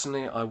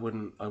personally, I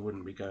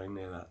wouldn't be going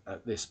near that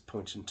at this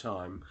point in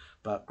time.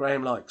 But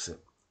Graham likes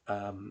it,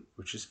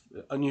 which is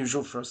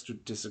unusual for us to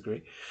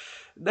disagree.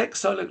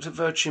 Next, I looked at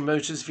Virtue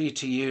Motors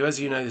VTU. As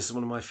you know, this is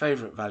one of my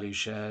favourite value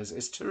shares.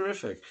 It's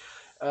terrific.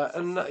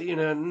 And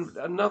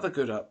another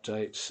good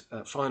update.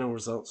 Final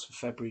results for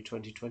February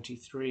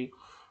 2023.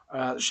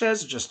 The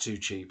shares are just too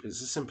cheap.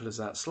 It's as simple as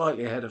that.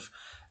 Slightly ahead of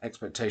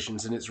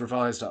expectations, and it's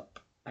revised up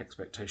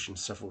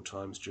expectations several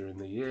times during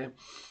the year.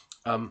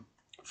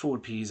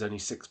 Forward PE is only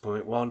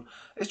 6.1.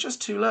 It's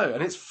just too low,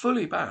 and it's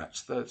fully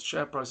backed. The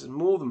share price is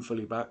more than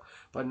fully backed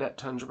by net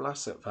tangible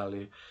asset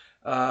value.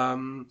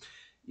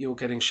 You're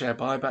getting share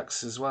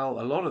buybacks as well.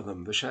 A lot of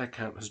them. The share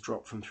count has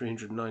dropped from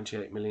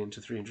 398 million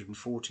to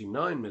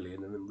 349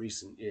 million in the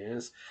recent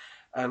years,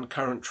 and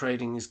current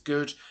trading is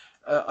good.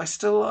 I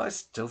still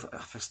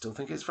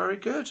think it's very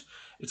good.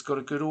 It's got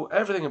a good.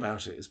 Everything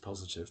about it is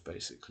positive,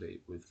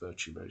 basically, with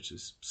Virtue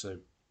Motors. So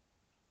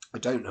I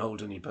don't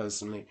hold any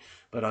personally,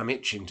 but I'm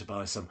itching to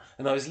buy some.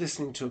 And I was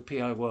listening to a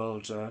PI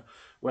World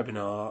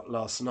webinar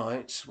last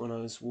night when I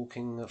was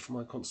walking for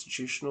my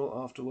constitutional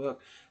after work,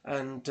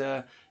 and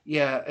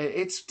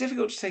it's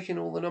difficult to take in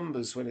all the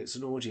numbers when it's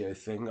an audio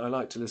thing. I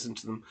like to listen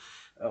to them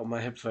on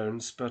my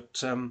headphones,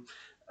 but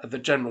the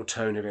general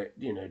tone of it,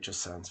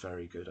 just sounds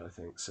very good, I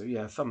think. So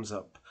yeah, thumbs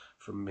up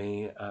from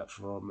me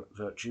from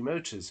Virtue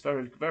Motors.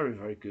 Very, very,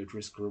 very good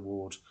risk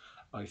reward,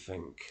 I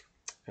think.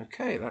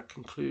 Okay, that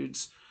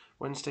concludes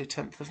Wednesday,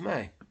 10th of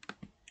May.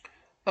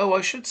 Oh,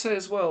 I should say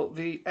as well,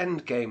 the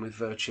end game with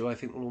Virtue, I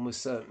think, will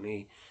almost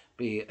certainly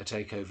be a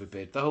takeover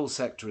bid. The whole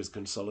sector is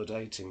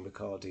consolidating, the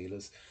car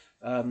dealers.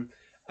 And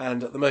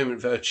at the moment,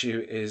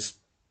 Virtue is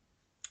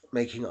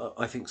making,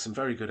 I think, some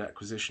very good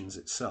acquisitions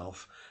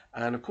itself.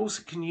 And of course,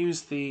 it can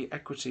use the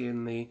equity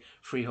in the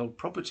freehold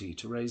property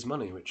to raise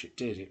money, which it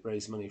did. It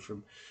raised money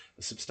from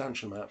a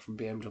substantial amount from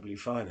BMW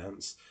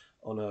Finance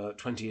on a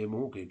 20-year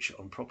mortgage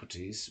on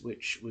properties,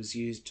 which was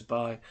used to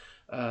buy,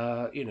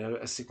 a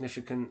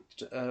significant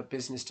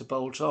business to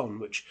bolt on,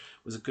 which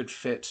was a good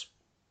fit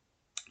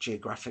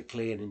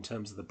geographically and in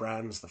terms of the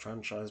brands, the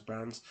franchise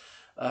brands.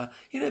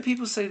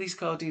 People say these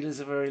car dealers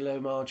are very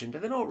low margin,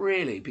 but they're not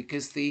really,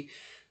 because the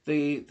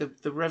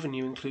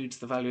revenue includes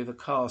the value of the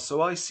car.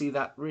 So I see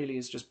that really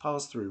as just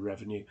pass-through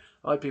revenue.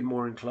 I'd be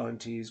more inclined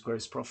to use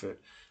gross profit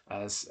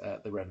as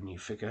the revenue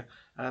figure.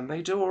 And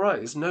they do all right.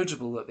 It's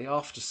notable that the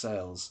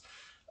after-sales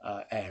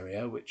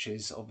area, which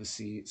is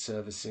obviously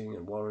servicing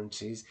and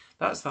warranties,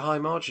 that's the high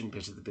margin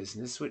bit of the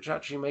business, which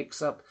actually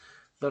makes up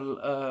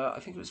I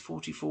think it was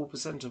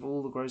 44% of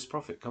all the gross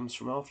profit comes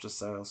from after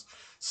sales.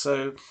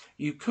 So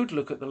you could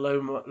look at the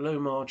low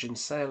margin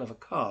sale of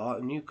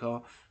a new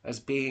car, as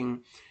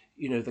being,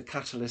 the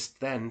catalyst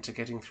then to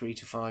getting 3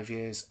 to 5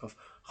 years of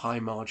high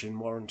margin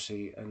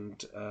warranty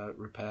and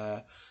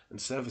repair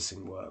and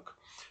servicing work.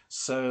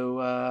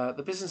 So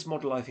the business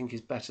model, I think,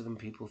 is better than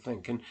people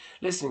think. And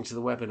listening to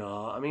the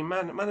webinar, I mean,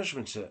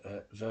 management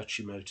at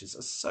Virtue Motors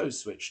are so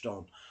switched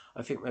on.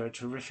 I think they're a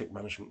terrific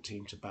management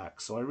team to back.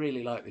 So I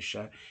really like this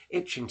share.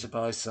 Itching to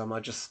buy some. I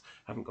just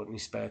haven't got any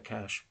spare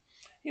cash.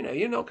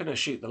 You're not going to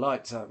shoot the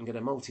lights out and get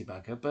a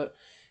multi-bagger, but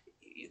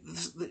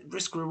the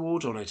risk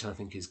reward on it, I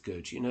think, is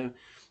good.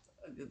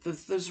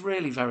 There's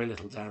really very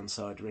little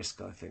downside risk,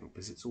 I think,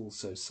 because it's all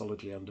so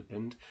solidly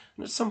underpinned.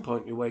 And at some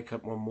point, you wake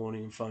up one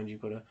morning and find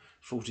you've got a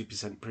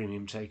 40%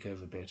 premium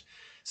takeover bid.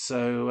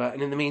 So,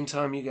 and in the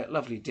meantime, you get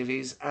lovely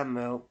divvies, and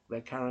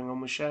they're carrying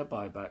on with share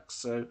buybacks.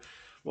 So,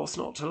 what's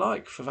not to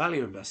like for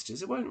value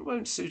investors? It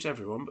won't suit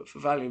everyone, but for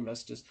value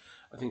investors,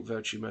 I think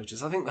Virtue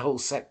Motors. I think the whole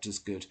sector's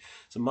good.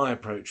 So my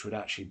approach would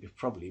actually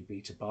probably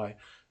be to buy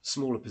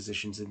smaller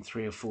positions in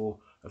 3 or 4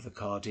 of the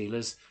car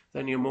dealers.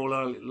 Then you're more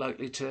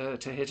likely to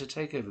hit a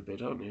takeover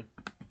bid, aren't you?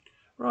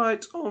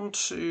 Right, on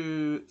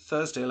to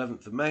Thursday,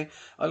 11th of May.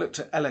 I looked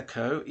at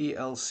Eleco,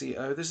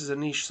 ELCO. This is a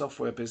niche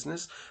software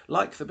business.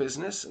 Like the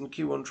business, and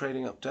Q1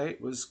 trading update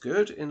was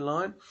good, in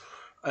line.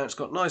 It's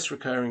got nice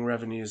recurring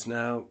revenues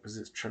now because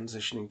it's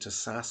transitioning to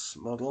SaaS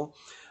model.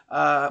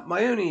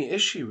 My only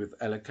issue with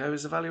Eleco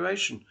is the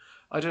valuation.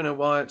 I don't know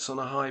why it's on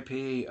a high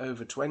PE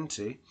over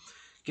 20,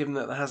 given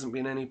that there hasn't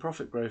been any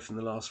profit growth in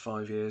the last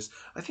 5 years.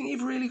 I think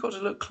you've really got to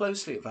look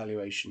closely at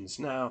valuations.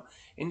 Now,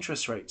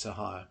 interest rates are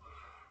higher.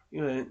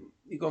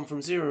 You've gone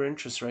from 0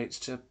 interest rates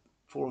to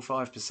 4 or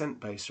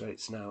 5% base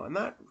rates now, and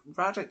that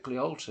radically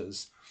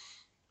alters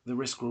the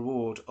risk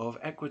reward of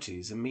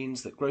equities, and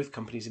means that growth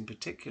companies in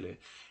particular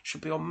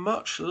should be on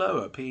much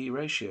lower PE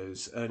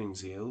ratios,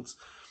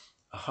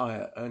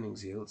 higher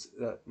earnings yields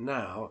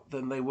now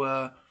than they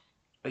were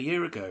a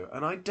year ago.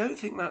 And I don't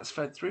think that's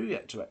fed through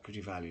yet to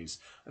equity values.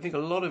 I think a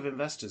lot of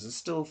investors are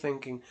still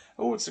thinking,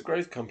 oh, it's a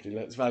growth company,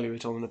 let's value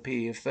it on a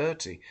PE of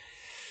 30.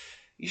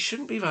 You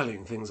shouldn't be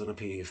valuing things on a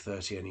PE of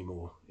 30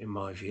 anymore, in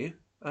my view.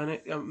 And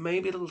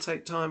maybe it'll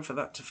take time for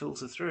that to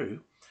filter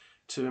through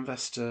to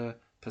investor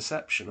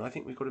perception. I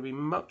think we've got to be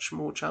much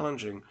more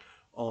challenging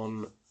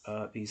on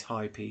these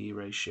high PE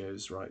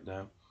ratios right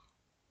now.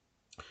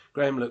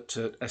 Graham looked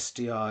at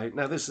SDI.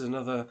 Now this is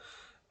another,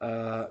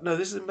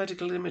 this is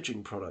medical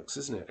imaging products,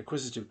 isn't it?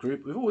 Acquisitive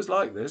Group. We've always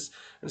liked this,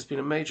 and it's been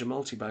a major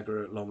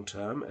multi-bagger at long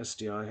term,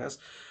 SDI has.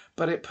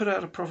 But it put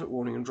out a profit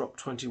warning and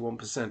dropped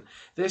 21%.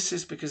 This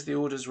is because the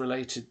orders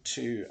related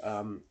to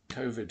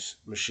COVID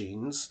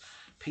machines,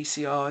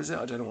 PCR is it?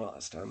 I don't know what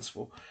that stands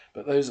for.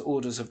 But those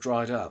orders have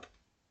dried up.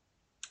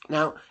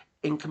 Now,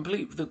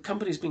 the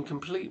company's been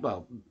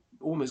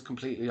almost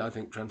completely, I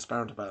think,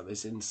 transparent about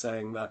this, in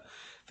saying that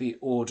the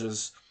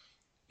orders,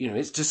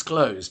 it's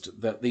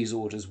disclosed that these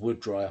orders would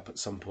dry up at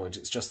some point.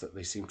 It's just that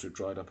they seem to have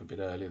dried up a bit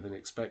earlier than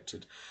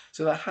expected.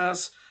 So that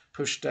has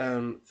pushed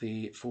down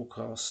the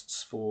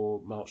forecasts for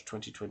March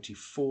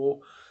 2024.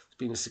 There's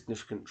been a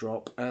significant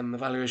drop, and the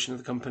valuation of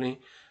the company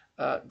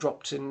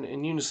dropped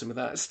in unison with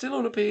that. It's still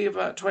on a PE of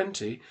about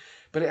 20,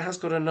 but it has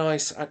got a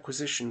nice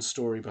acquisition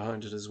story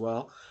behind it as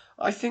well.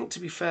 I think, to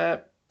be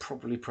fair,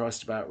 probably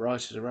priced about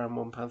right at around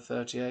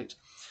 £1.38.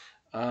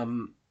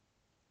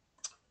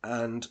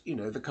 And,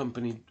 the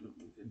company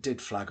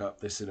did flag up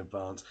this in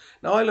advance.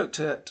 Now, I looked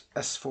at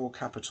S4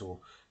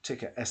 Capital,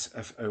 ticker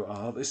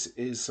SFOR. This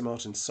is Sir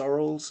Martin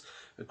Sorrells,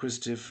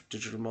 acquisitive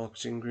digital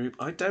marketing group.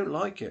 I don't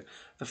like it.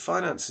 The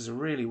finances are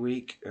really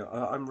weak.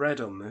 I'm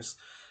red on this.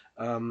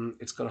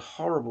 It's got a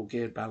horrible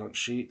geared balance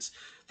sheet.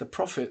 The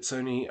profits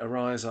only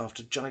arise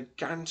after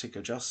gigantic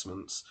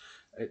adjustments.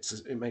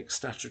 It makes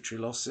statutory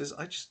losses.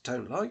 I just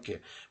don't like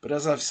it. But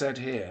as I've said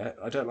here,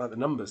 I don't like the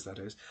numbers, that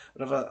is.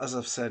 But as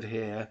I've said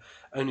here,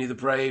 only the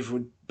brave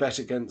would bet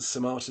against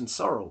Sir Martin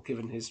Sorrell,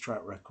 given his track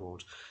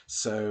record.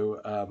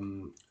 So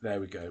there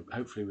we go.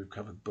 Hopefully we've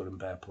covered bull and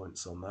bear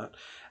points on that.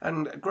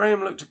 And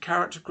Graham looked at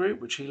Character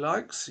Group, which he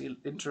likes.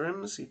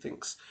 Interims, he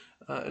thinks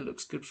it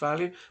looks good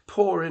value.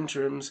 Poor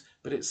interims,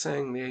 but it's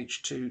saying the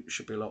H2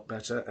 should be a lot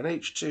better. And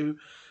H2,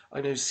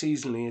 I know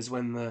seasonally is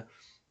when the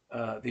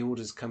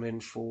orders come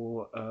in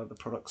for the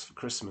products for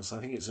Christmas. I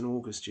think it's an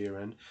August year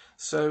end.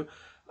 So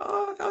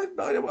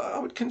I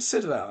would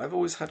consider that. I've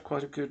always had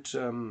quite a good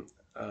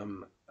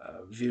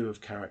view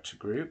of Character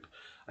Group.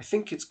 I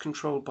think it's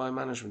controlled by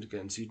management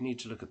again, so you'd need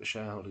to look at the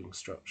shareholding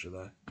structure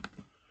there.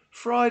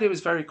 Friday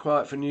was very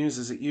quiet for news,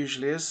 as it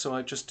usually is, so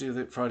I just do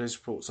the Friday's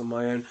reports on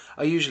my own.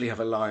 I usually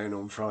have a lie-in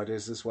on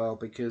Fridays as well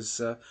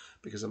because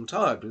I'm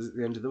tired, because it's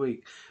the end of the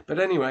week. But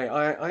anyway,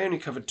 I only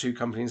covered two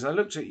companies. I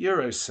looked at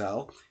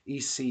Eurocell,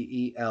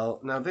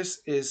 ECEL. Now,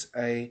 this is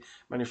a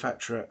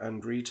manufacturer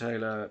and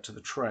retailer to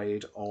the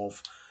trade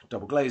of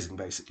double glazing,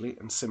 basically,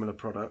 and similar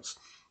products.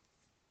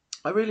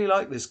 I really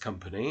like this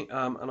company,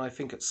 and I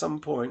think at some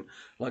point,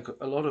 like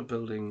a lot of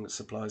building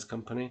supplies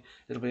company,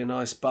 it'll be a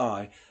nice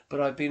buy.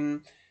 But I've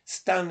been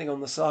standing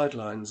on the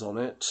sidelines on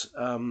it,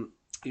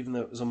 even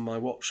though it was on my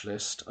watch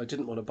list. I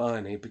didn't want to buy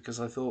any because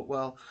I thought,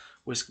 well,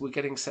 we're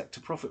getting set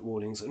to profit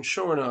warnings. And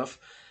sure enough,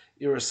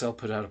 Eurocell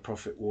put out a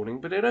profit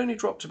warning, but it only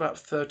dropped about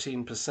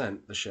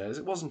 13%, the shares.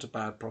 It wasn't a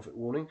bad profit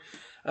warning.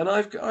 And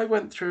I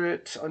went through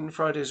it on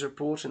Friday's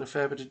report in a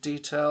fair bit of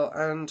detail,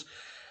 and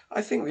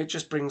I think it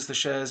just brings the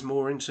shares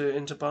more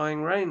into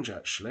buying range,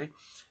 actually.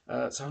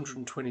 It's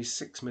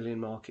 126 million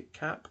market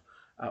cap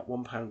at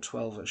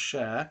 £1.12 a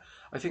share.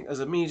 I think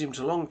as a medium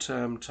to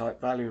long-term type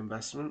value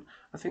investment,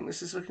 I think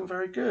this is looking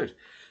very good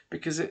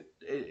because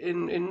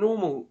in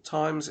normal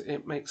times,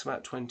 it makes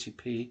about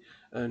 20p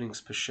earnings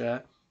per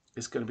share.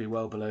 It's going to be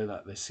well below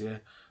that this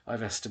year.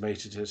 I've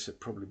estimated it at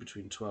probably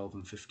between 12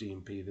 and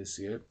 15p this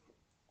year.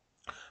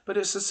 But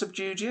it's a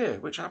subdued year,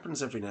 which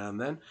happens every now and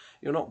then.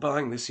 You're not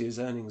buying this year's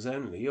earnings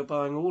only, you're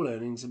buying all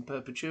earnings in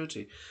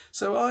perpetuity.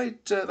 So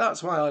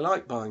that's why I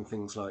like buying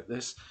things like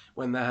this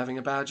when they're having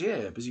a bad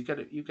year, because you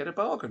get a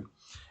bargain.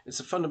 It's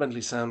a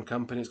fundamentally sound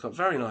company. It's got a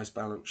very nice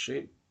balance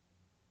sheet.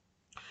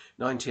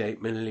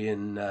 98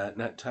 million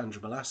net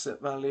tangible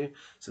asset value,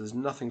 so there's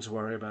nothing to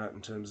worry about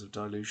in terms of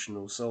dilution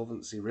or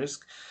solvency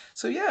risk.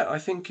 So yeah, I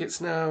think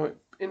it's now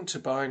into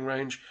buying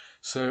range.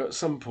 So at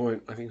some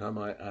point, I think I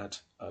might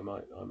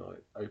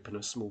open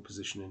a small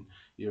position in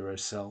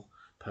Eurocell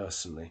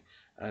personally.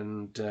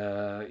 And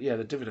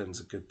the dividends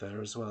are good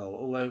there as well.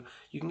 Although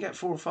you can get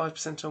 4 or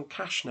 5% on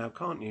cash now,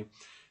 can't you?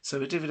 So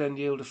a dividend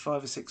yield of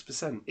 5 or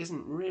 6%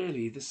 isn't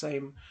really the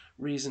same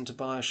reason to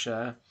buy a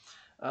share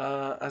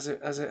as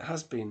it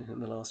has been in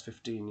the last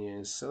 15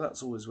 years. So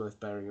that's always worth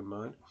bearing in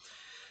mind.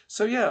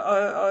 So yeah,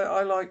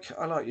 I like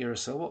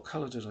Eurocell. What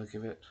colour did I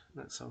give it?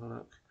 Let's have a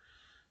look.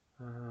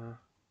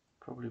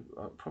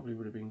 Probably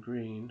would have been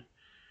green.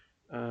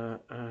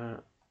 I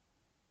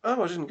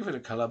didn't give it a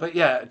colour, but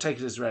yeah, take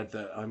it as read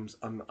that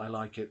I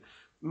like it.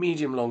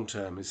 Medium long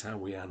term is how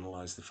we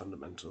analyse the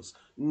fundamentals.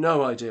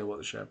 No idea what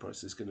the share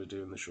price is going to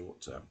do in the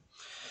short term.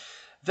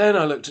 Then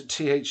I looked at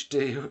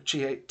THG,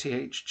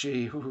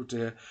 oh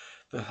dear,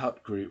 the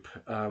Hut Group,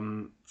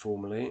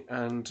 formerly,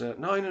 and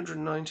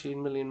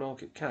 919 million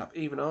market cap,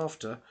 even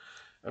after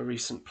a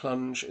recent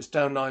plunge. It's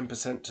down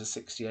 9% to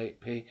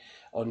 68p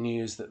on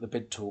news that the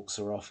bid talks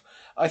are off.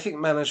 I think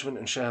management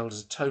and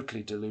shareholders are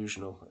totally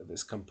delusional at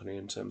this company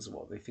in terms of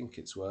what they think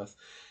it's worth.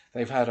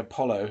 They've had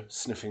Apollo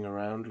sniffing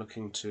around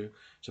looking to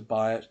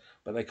buy it,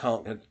 but they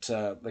can't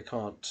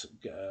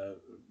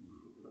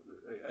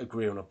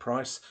agree on a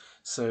price.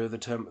 So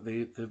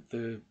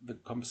the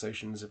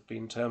conversations have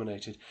been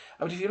terminated.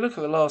 But if you look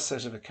at the last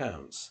set of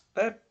accounts,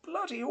 they're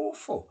bloody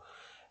awful.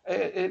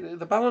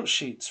 The balance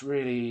sheet's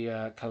really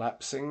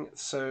collapsing.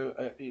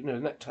 So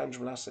net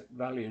tangible asset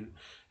value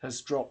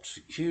has dropped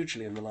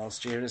hugely in the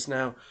last year and is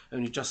now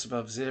only just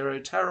above zero.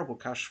 Terrible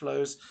cash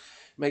flows.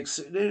 Makes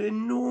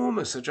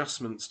enormous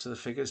adjustments to the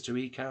figures to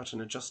eke out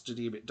an adjusted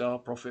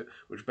EBITDA profit,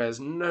 which bears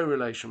no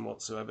relation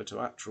whatsoever to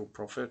actual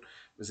profit,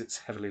 as it's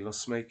heavily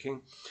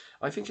loss-making.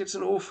 I think it's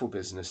an awful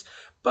business.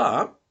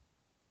 But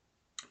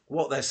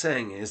what they're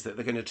saying is that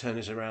they're going to turn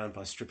it around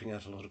by stripping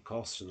out a lot of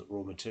costs, and that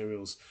raw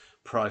materials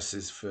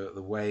prices for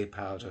the whey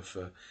powder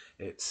for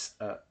its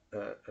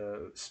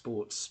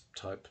sports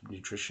type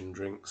nutrition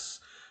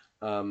drinks,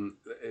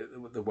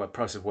 the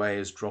price of whey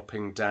is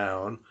dropping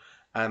down,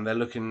 and they're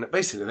looking,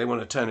 basically they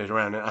want to turn it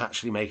around and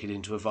actually make it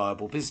into a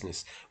viable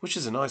business, which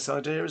is a nice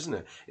idea, isn't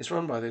it? It's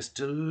run by this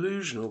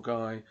delusional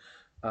guy,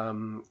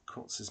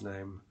 what's his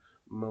name,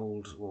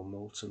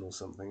 Moulton or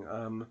something.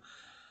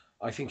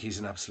 I think he's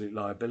an absolute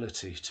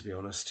liability, to be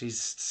honest. He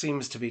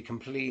seems to be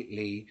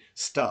completely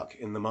stuck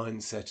in the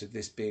mindset of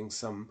this being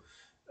some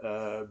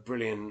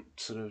brilliant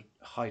sort of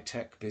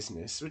high-tech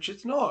business, which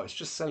it's not. It's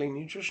just selling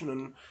nutrition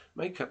and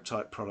makeup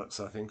type products,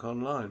 I think,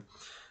 online.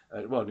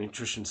 Well,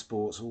 nutrition,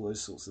 sports, all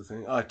those sorts of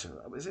things. I don't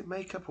know. Is it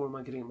makeup or am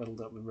I getting it muddled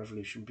up with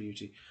Revolution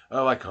Beauty?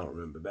 Oh, I can't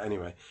remember. But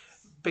anyway,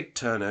 big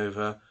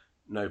turnover,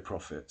 no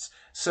profits.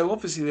 So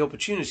obviously the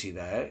opportunity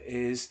there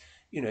is,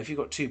 if you've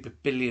got 2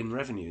 billion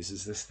revenues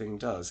as this thing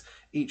does,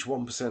 each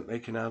 1% they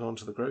can add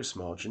onto the gross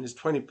margin is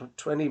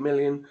 20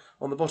 million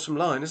on the bottom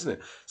line, isn't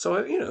it?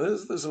 So,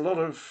 there's a lot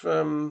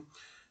of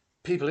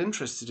people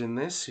interested in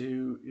this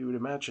who you would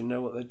imagine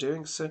know what they're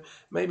doing. So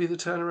maybe the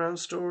turnaround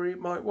story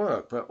might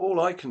work. But all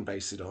I can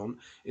base it on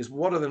is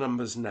what are the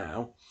numbers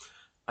now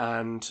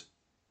and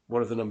what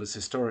have the numbers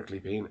historically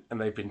been,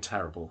 and they've been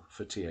terrible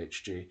for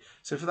THG.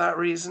 So for that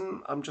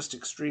reason, I'm just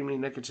extremely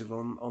negative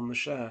on the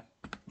share.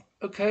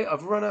 Okay,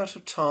 I've run out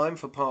of time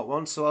for part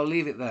one, so I'll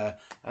leave it there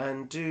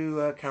and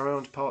do carry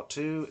on to part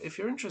two if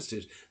you're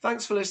interested.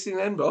 Thanks for listening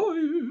then.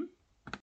 Bye.